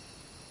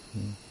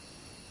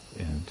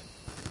 And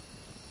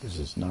this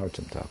is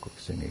Narottam Thakur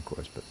singing, of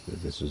course, but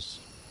this is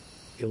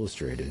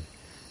illustrated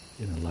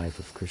in the life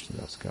of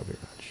Krishnadas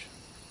Kaviraj.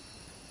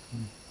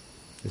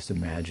 Just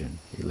imagine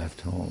he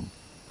left home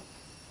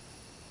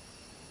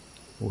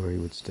where he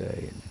would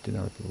stay, and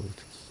Nityananda Prabhu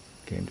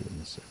came to him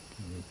and said,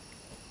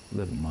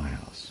 live in my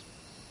house.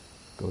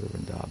 Go to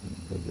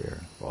Vrindavan, live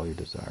there. All your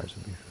desires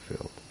will be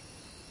fulfilled.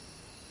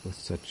 With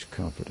such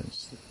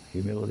confidence,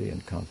 humility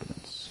and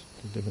confidence.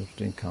 the difference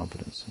between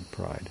confidence and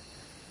pride.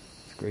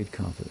 With great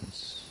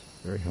confidence,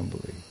 very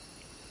humbly,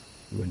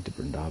 he went to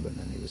Vrindavan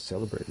and he was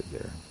celebrated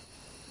there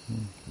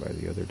by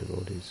the other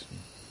devotees,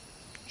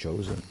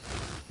 chosen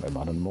by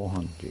Madan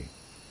Mohanji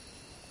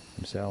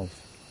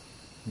himself,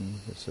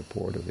 the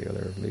support of the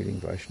other leading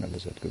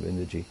Vaishnavas at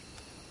Govindaji,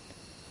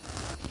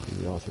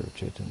 the author of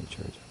Chaitanya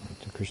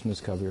Charitamrita,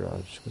 Krishna's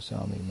Kaviraj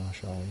Goswami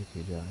Mahashaya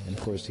Ki Jai. And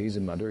of course he's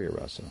in Madhurya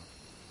Rasa.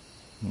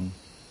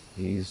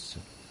 He's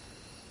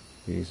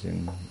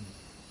in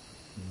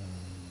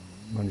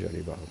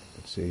Manjari Bhav,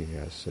 but see, he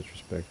has such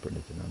respect for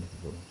Nityananda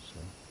Prabhu, so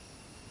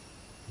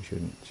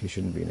he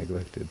shouldn't be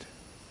neglected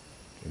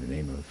in the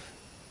name of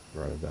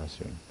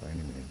Radhadasya by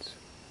any means.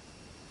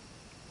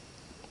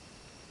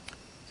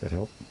 Does that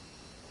help?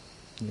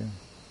 Yeah.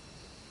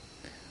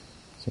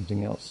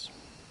 Something else?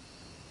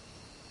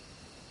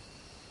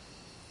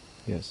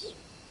 Yes.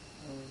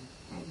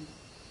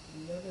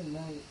 The other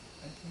night,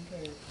 I think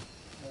I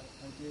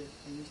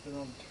used the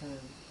wrong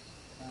term,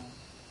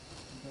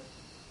 but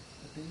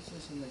the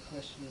basis in the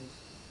question is,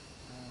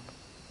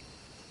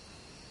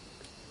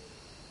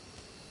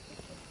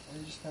 I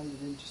just found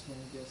it interesting,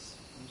 I guess.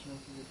 I was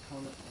wondering if you could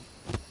comment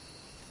on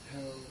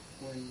how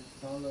when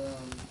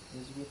Balaram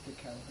is with the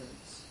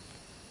cowherds,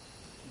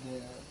 the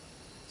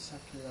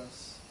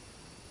Sakiras,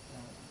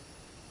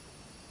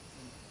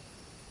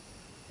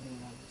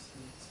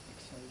 obviously it's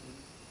excited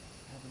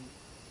having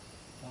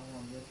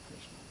Balaram with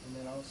Krishna. And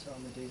then also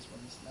on the days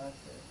when he's not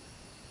there,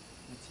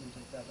 it seems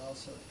like that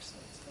also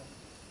excites them,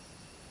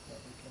 but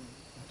like in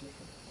a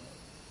different way.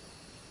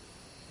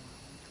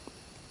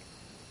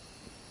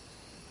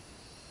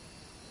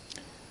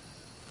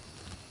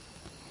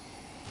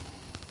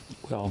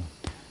 Well,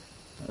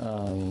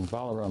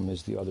 Balaram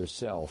is the other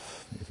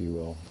self, if you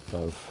will,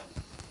 of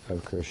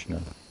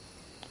Krishna.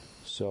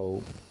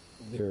 So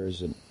there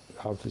is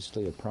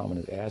obviously a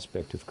prominent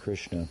aspect of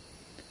Krishna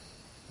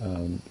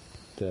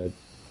that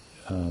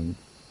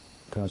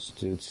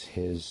constitutes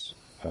his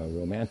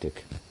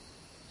romantic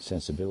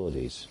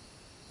sensibilities,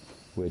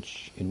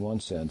 which in one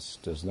sense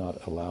does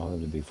not allow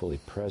him to be fully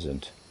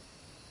present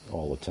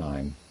all the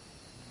time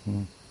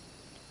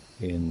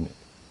in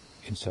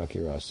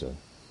Sakirasa.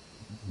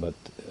 But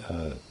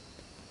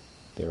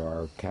there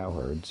are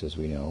cowherds, as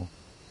we know.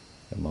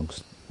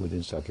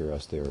 Within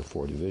Sakiras there are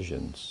 4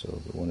 divisions.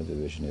 So one of the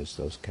division is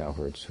those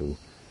cowherds who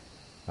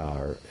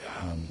are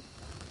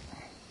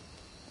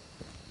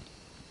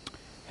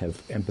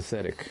have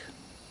empathetic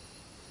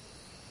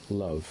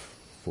love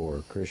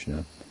for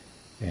Krishna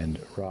and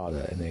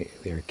Radha, and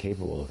they are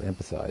capable of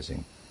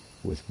empathizing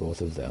with both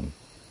of them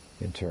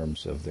in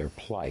terms of their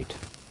plight,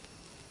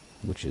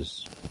 which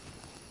is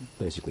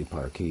basically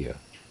parkiya,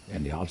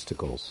 and the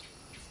obstacles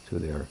to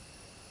their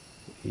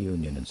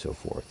union and so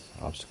forth.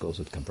 Obstacles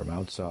that come from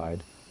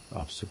outside,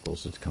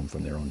 obstacles that come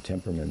from their own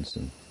temperaments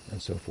and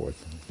so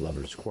forth,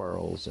 lovers'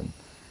 quarrels and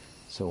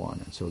so on.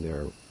 And so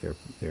they're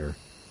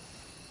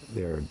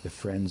the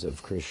friends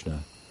of Krishna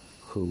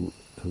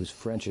whose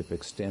friendship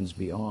extends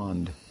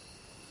beyond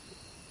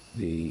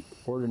the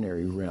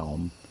ordinary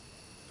realm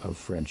of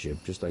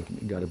friendship. Just like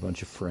you got a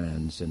bunch of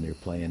friends and they're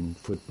playing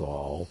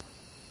football,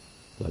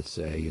 let's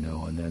say,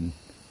 and then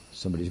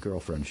somebody's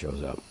girlfriend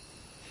shows up,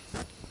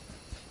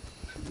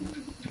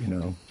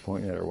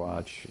 pointing at her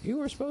watch. You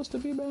were supposed to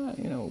be back,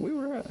 we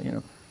were,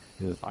 he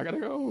says, I gotta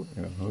go,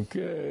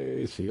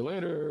 okay, see you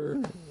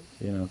later,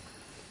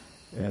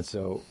 and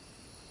so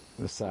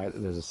there's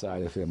a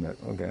side of him that,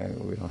 okay,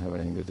 we don't have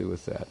anything to do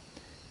with that.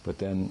 But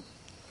then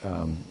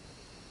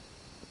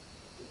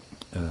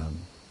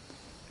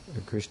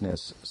Krishna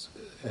has,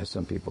 as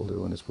some people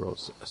do in this world,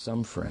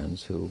 some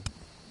friends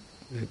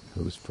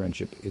whose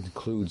friendship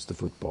includes the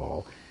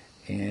football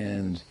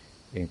and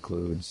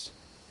includes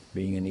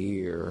being an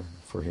ear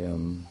for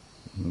him,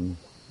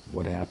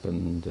 what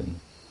happened and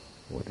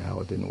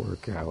how it didn't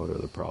work out, or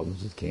the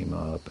problems that came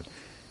up,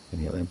 and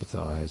he'll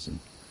empathize, and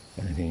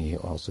then he'll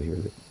also hear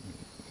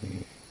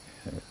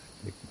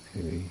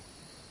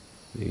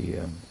the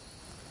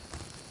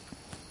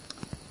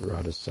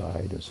Radha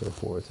side and so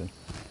forth, and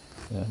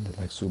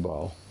like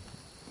Subal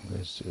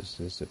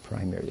is the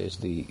primary,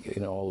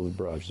 in all of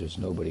the Braj, there's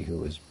nobody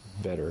who is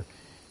better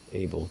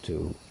able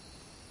to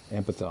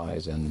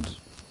empathize and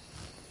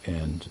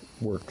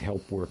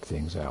help work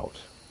things out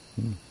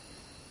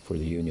for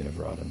the union of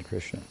Radha and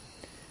Krishna.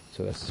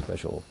 So that's a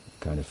special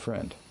kind of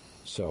friend.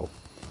 So,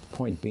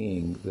 point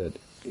being that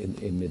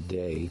in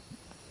midday,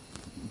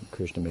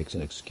 Krishna makes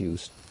an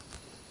excuse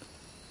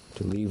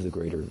to leave the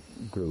greater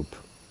group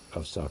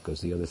of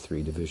sakas, the other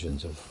 3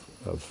 divisions of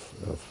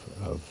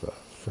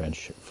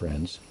French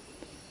friends,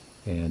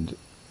 and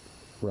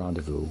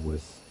rendezvous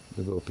with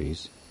the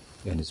gopis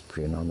and his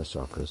Priyanama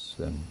sakas.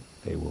 Then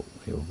he will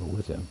go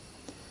with him.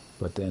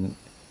 But then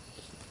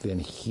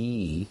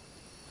he,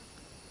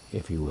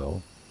 if you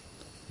will,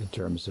 in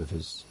terms of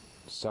his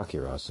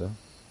Sakirasa,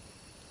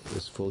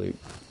 is fully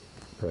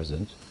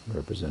present,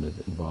 represented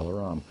in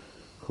Balaram,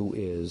 who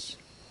is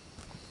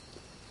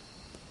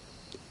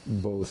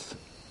both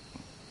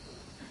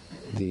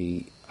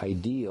the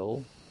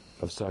ideal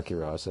of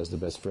Sakyaras as the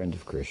best friend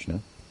of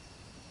Krishna,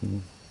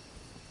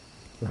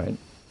 right?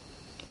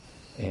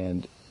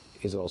 And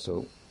is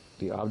also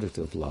the object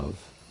of love,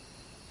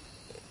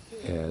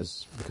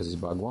 because he's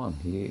Bhagwan.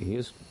 He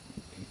is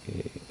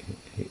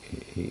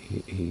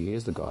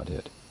the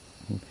Godhead.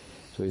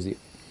 So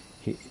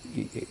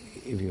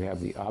if you have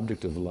the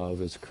object of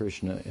love as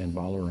Krishna and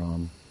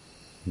Balaram,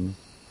 and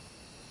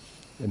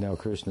now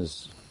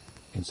Krishna's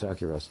in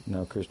Sakyaras,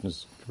 now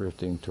Krishna's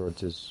drifting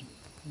towards his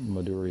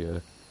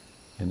Madhurya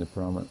in the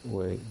prominent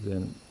way,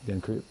 then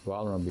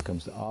Balaram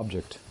becomes the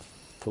object,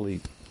 fully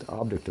the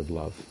object of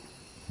love.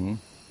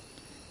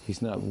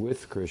 He's not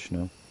with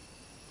Krishna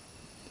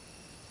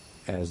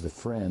as the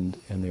friend,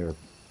 and they're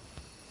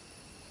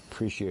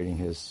appreciating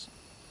his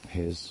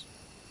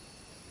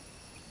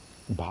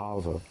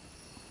bhava,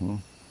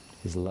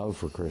 his love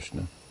for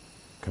Krishna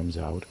comes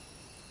out,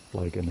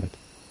 like in that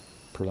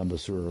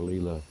Pralambasura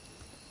Leela,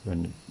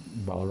 when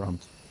Balaram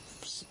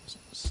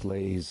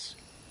slays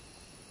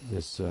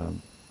this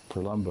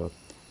Pralamba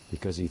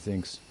because he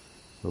thinks,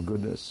 oh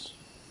goodness,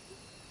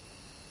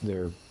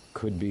 there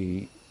could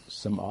be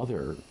some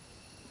other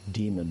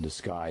demon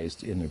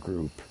disguised in the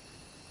group,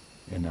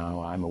 and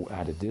now I'm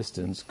at a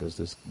distance because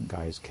this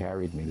guy has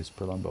carried me, this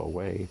Pralamba,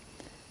 away,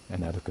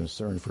 and out of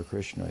concern for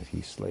Krishna,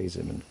 he slays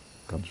him and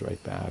comes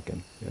right back,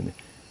 and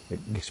it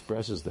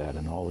expresses that,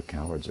 and all the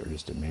cowards are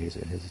just amazed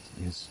at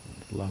his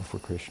love for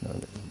Krishna.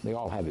 They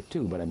all have it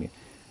too, but I mean,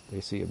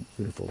 they see a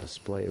beautiful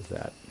display of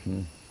that.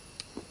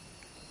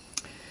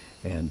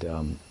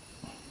 And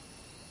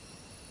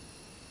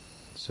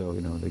so,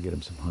 they get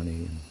him some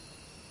honey.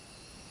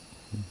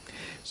 And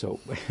so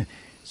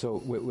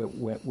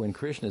when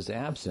Krishna is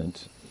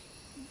absent,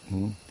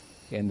 and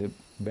the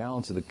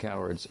balance of the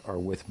cowards are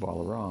with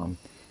Balaram,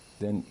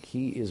 then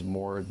he is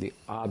more the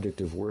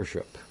object of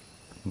worship.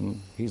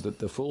 He's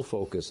the full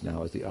focus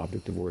now is the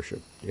object of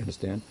worship. Do you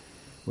understand?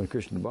 When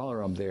Krishna and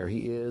Balaram there, he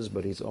is,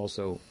 but he's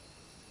also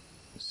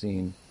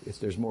seen,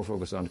 there's more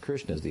focus on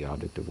Krishna as the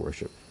object of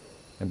worship.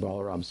 And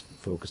Balaram's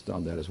focused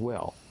on that as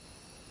well,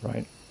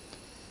 right?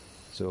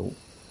 So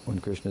when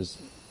Krishna's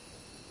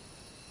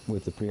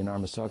with the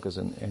Priyanarmasakas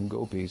and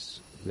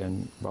gopis,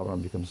 then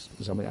Balaram becomes,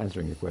 somebody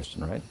answering your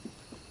question, right?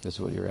 That's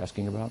what you're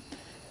asking about?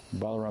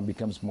 Balaram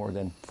becomes more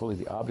than fully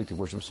the object of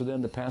worship. So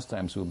then the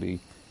pastimes will be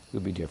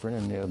different,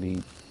 and they'll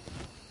be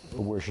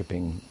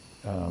worshipping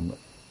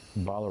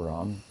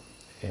Balaram,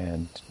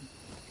 and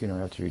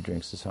after he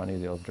drinks his honey,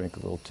 they'll drink a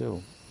little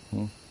too,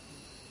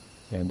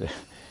 and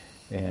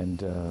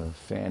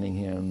fanning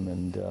him,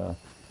 and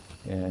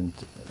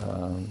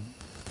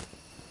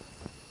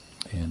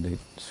they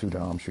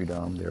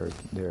Sridham,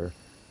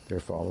 their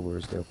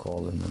followers, they'll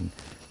call them,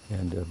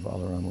 and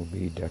Balaram will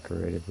be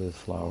decorated with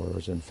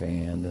flowers and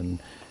fanned, and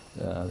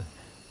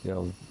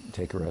they'll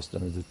take a rest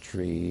under the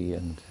tree,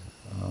 and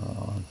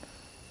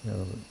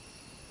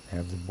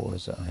have the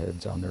boys'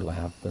 heads on their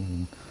lap,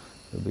 and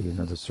there'll be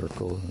another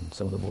circle, and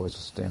some of the boys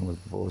will stand with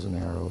bows and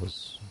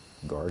arrows,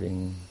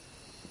 guarding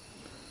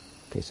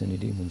in case any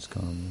demons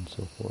come, and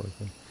so forth.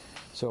 And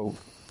so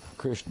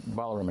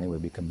Balaram anyway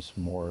becomes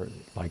more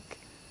like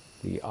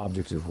the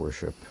object of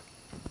worship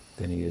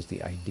than he is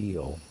the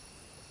ideal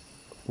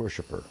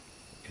worshipper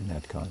in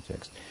that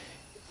context.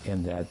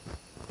 And that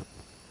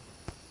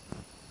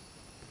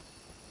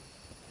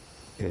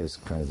is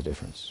kind of the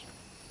difference.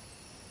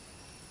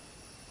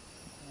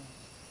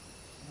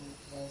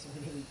 That was a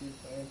really deep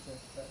answer,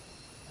 but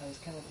I was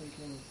kind of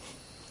thinking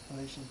in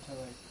relation to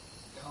like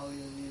Kali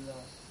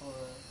Leela or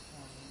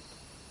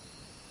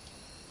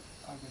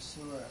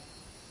Agasura,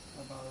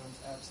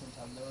 Balaram's absent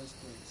on those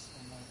days,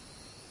 and like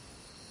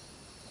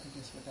I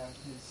guess without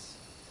his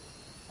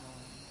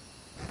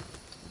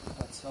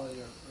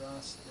Vatsalya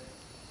Ras there,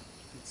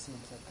 it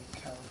seems that the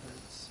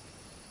cowherds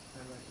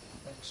are like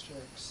extra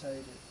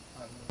excited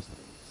on those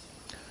days.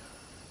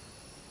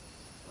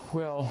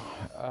 Well,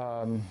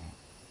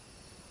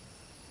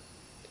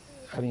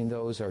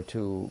 those are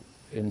two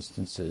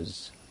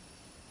instances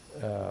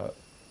that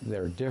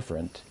are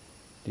different.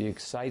 The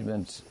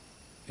excitement,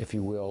 if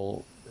you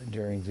will,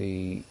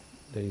 that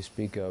you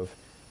speak of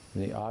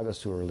in the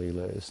Agasura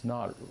Leela is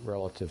not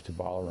relative to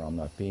Balaram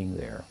not being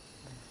there.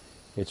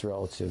 It's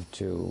relative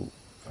to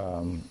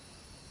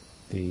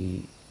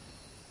the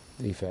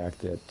fact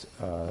that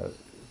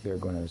they're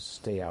going to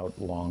stay out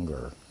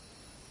longer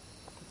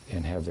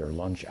and have their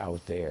lunch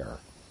out there.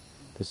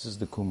 This is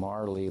the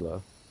Kumar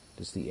Leela.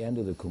 This is the end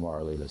of the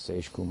Kumar Leela,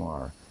 Seish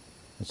Kumar.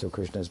 And so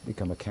Krishna has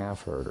become a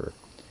calf herder.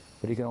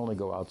 But he can only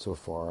go out so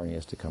far, and he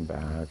has to come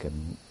back,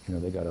 and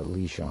they got a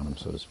leash on him,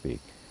 so to speak.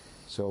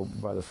 So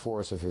by the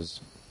force of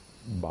his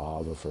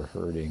bhava for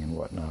herding and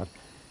whatnot,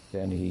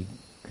 then he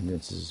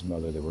convinces his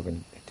mother that we're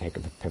going to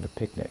have a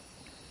picnic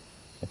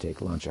and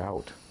take lunch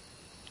out.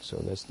 So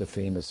that's the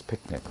famous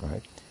picnic,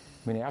 right?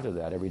 After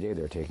that, every day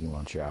they're taking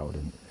lunch out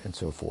and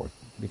so forth,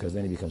 because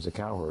then he becomes a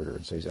cow herder,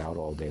 and so he's out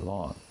all day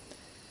long.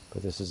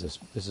 But this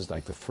is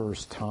like the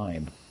first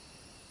time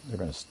they're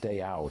going to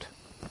stay out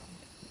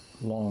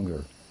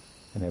longer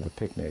and have a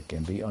picnic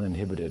and be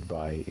uninhibited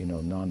by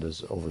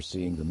Nanda's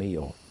overseeing the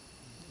meal,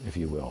 if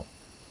you will.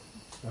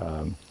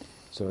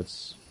 So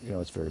it's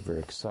very, very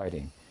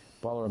exciting.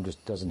 Balaram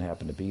just doesn't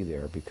happen to be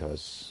there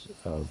because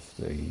of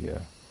the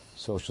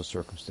social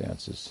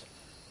circumstances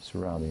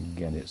surrounding,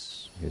 again,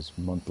 his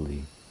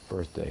monthly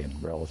birthday,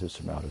 and relatives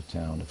from out of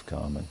town have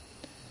come,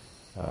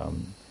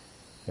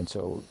 and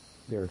so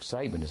their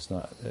excitement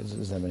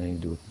doesn't have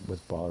anything to do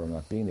with Balaram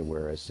not being there.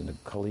 Whereas in the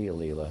Kaliya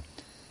Leela,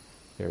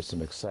 there's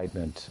some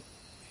excitement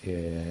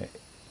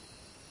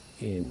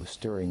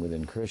stirring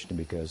within Krishna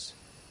because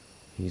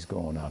he's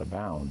going out of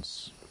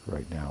bounds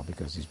right now,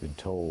 because he's been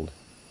told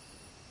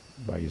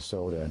by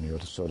Yasoda, and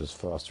Yasoda's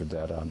fostered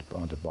that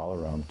onto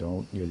Balaram.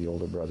 You're the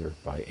older brother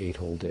by 8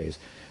 whole days.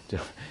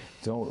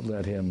 Don't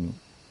let him,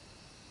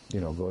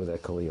 go to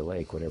that Kaliya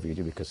lake, whatever you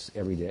do, because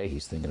every day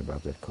he's thinking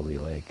about that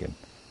Kaliya lake and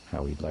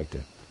how he'd like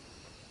to,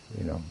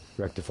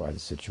 rectify the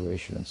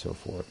situation and so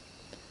forth.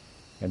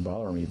 And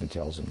Balaram even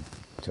tells him,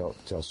 tell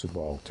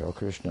Subal, tell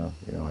Krishna,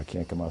 I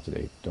can't come out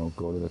today. Don't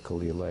go to the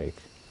Kaliya lake.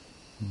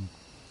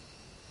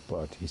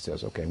 But he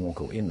says, okay, I won't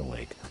go in the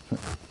lake.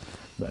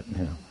 But,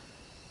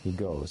 he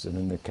goes. And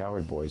then the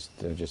cowherd boys,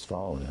 they're just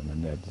following him,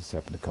 and they just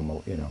happen to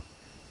come,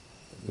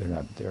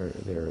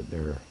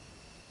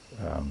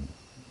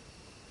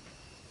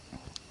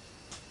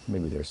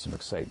 maybe there's some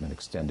excitement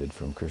extended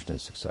from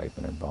Krishna's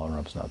excitement, and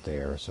Balaram's not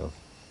there, so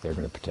they're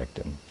going to protect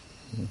him.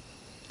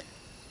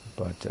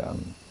 But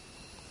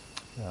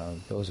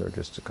those are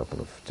just a couple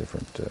of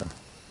different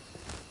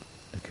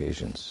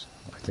occasions.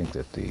 I think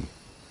that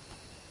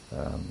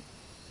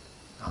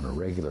on a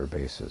regular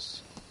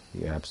basis,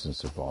 the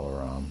absence of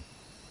Balaram,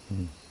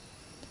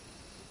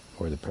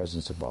 or the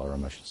presence of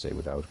Balaram, I should say,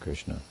 without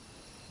Krishna,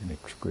 in a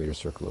greater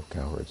circle of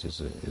cowherds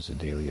is a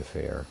daily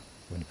affair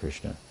when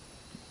Krishna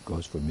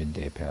goes for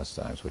midday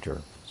pastimes, which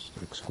are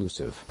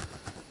exclusive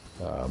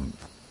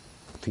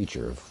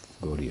feature of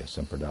Gaudiya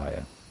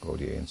Sampradaya,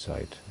 Gaudiya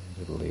insight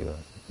into the Leela,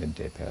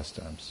 midday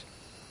pastimes.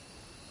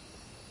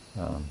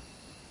 And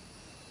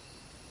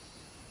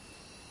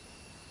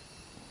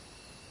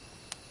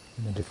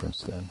the difference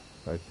then,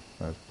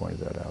 I've pointed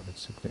that out,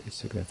 it's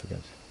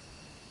significant.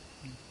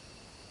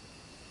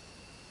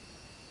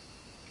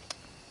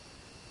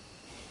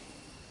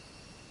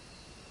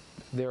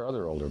 There are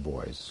other older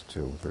boys,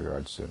 too, with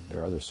regards to,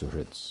 there are other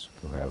Suhrits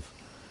who have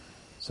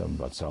some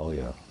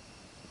Vatsalya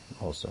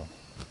also.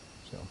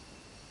 So,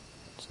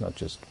 it's not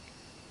just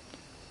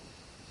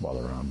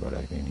Balaram, but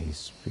I mean, he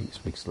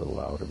speaks a little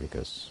louder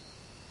because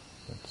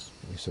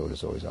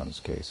Yasoda's always on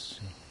his case.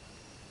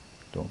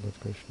 Don't let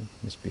Krishna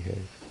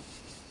misbehave.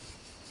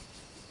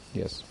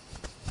 Yes?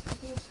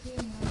 Has the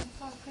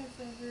Anantakas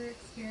ever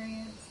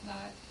experienced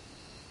that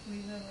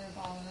Leela where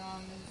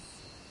Balaram is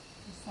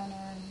the center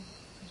and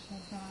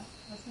Krishna's not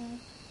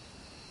present?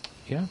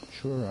 Yeah,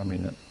 sure. I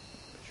mean,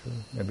 sure.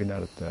 Maybe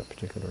not at that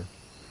particular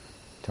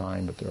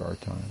time, but there are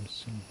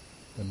times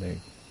when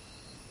they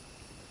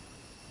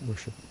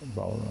worship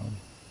Balaram.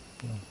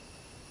 Yeah.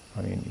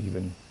 I mean,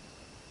 even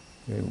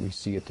we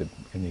see it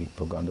in the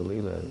Poganda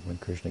Leela when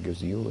Krishna gives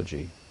the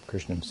eulogy.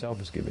 Krishna himself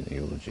is giving the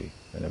eulogy,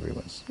 and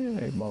everyone's,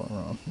 yay,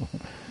 Balaram,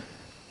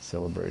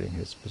 celebrating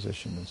his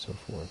position and so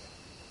forth.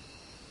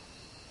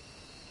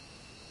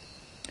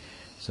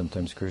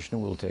 Sometimes Krishna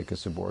will take a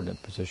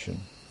subordinate position.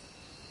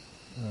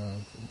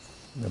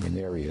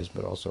 There he is,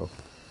 but also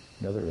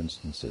in other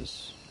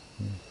instances.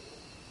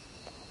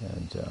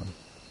 And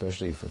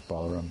especially if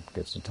Balaram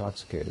gets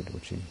intoxicated,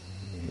 which he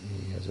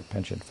has a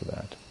penchant for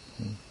that.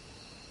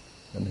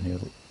 And then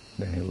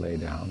he'll lay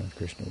down, and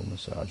Krishna will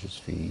massage his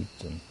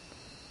feet and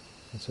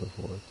so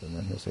forth. And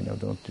then he'll say, no,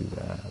 don't do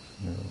that.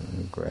 And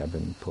he'll grab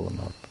him and pull him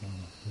up on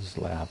his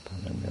lap,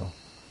 and then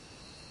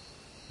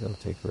they'll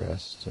take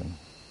rest, and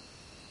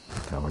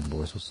the cowherd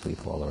boys will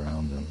sleep all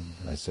around them.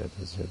 And I said,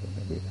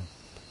 maybe the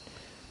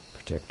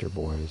protector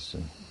boys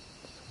and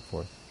so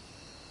forth.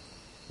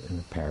 And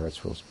the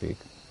parrots will speak,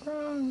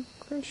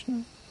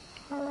 Krishna,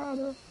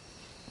 Harada.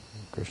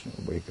 And Krishna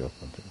will wake up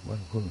and think,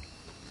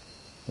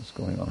 what's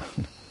going on?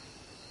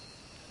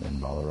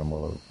 And Balaram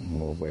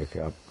will wake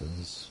up with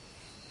his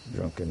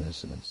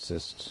drunkenness and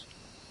insist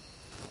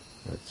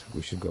that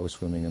we should go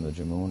swimming in the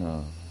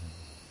Jamuna.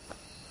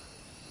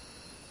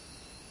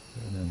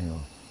 And then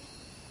he'll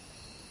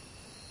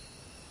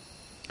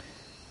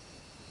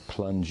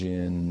plunge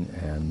in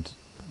and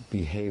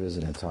behave as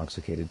an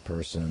intoxicated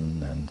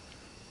person, and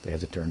they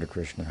have to turn to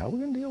Krishna. How are we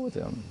going to deal with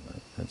him?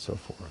 And so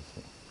forth.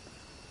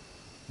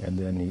 And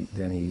then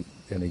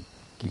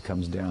he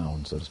comes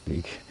down, so to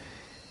speak,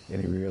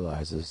 and he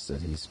realizes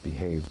that he's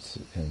behaved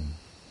in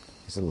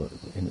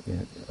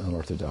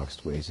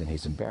unorthodox ways, and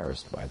he's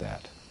embarrassed by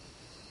that.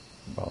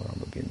 Balaram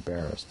would be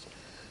embarrassed,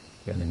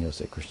 and then he'll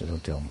say, Krishna,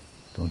 don't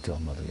tell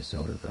Mother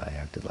Yasoda that I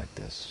acted like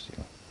this,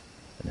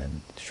 And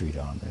then Sri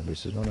Ram, and everybody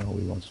says, no,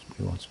 we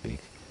won't speak,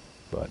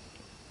 but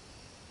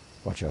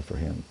watch out for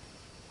him.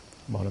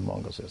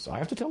 Madhamangal says, I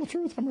have to tell the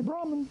truth, I'm a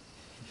Brahmin.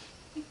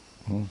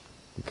 You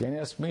can't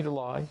ask me to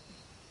lie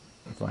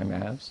if I'm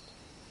asked.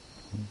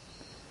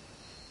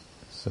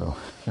 So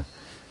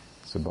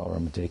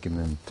Balaram would take him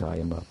and tie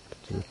him up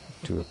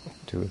to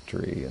a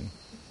tree, and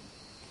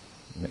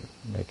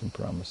making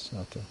promise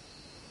not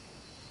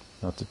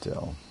to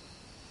tell.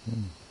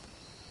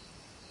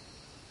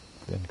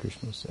 Then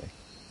Krishna will say,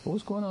 "What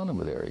was going on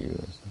over there?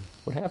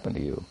 What happened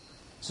to you?"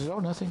 He says, "Oh,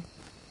 nothing.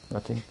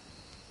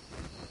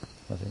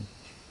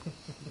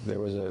 There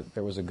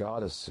was a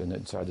goddess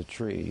inside the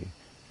tree,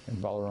 and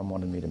Balaram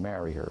wanted me to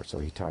marry her, so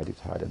he tied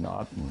a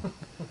knot,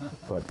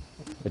 but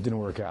it didn't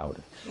work out.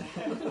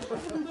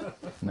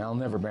 And I'll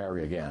never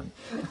marry again."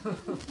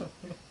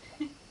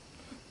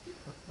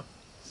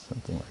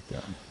 Something like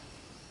that.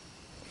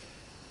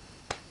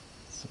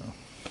 So,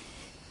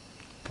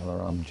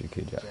 Balaram ji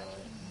ki jai,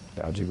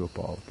 Raji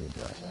Gopal ki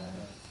jai,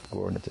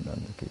 Gaur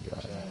Nityananda ki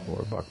jai,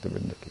 Gaur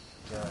Bhaktivinoda ki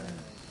jai,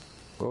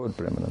 Gaur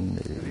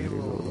Premanandi.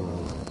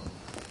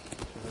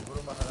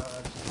 Guru Maharaj.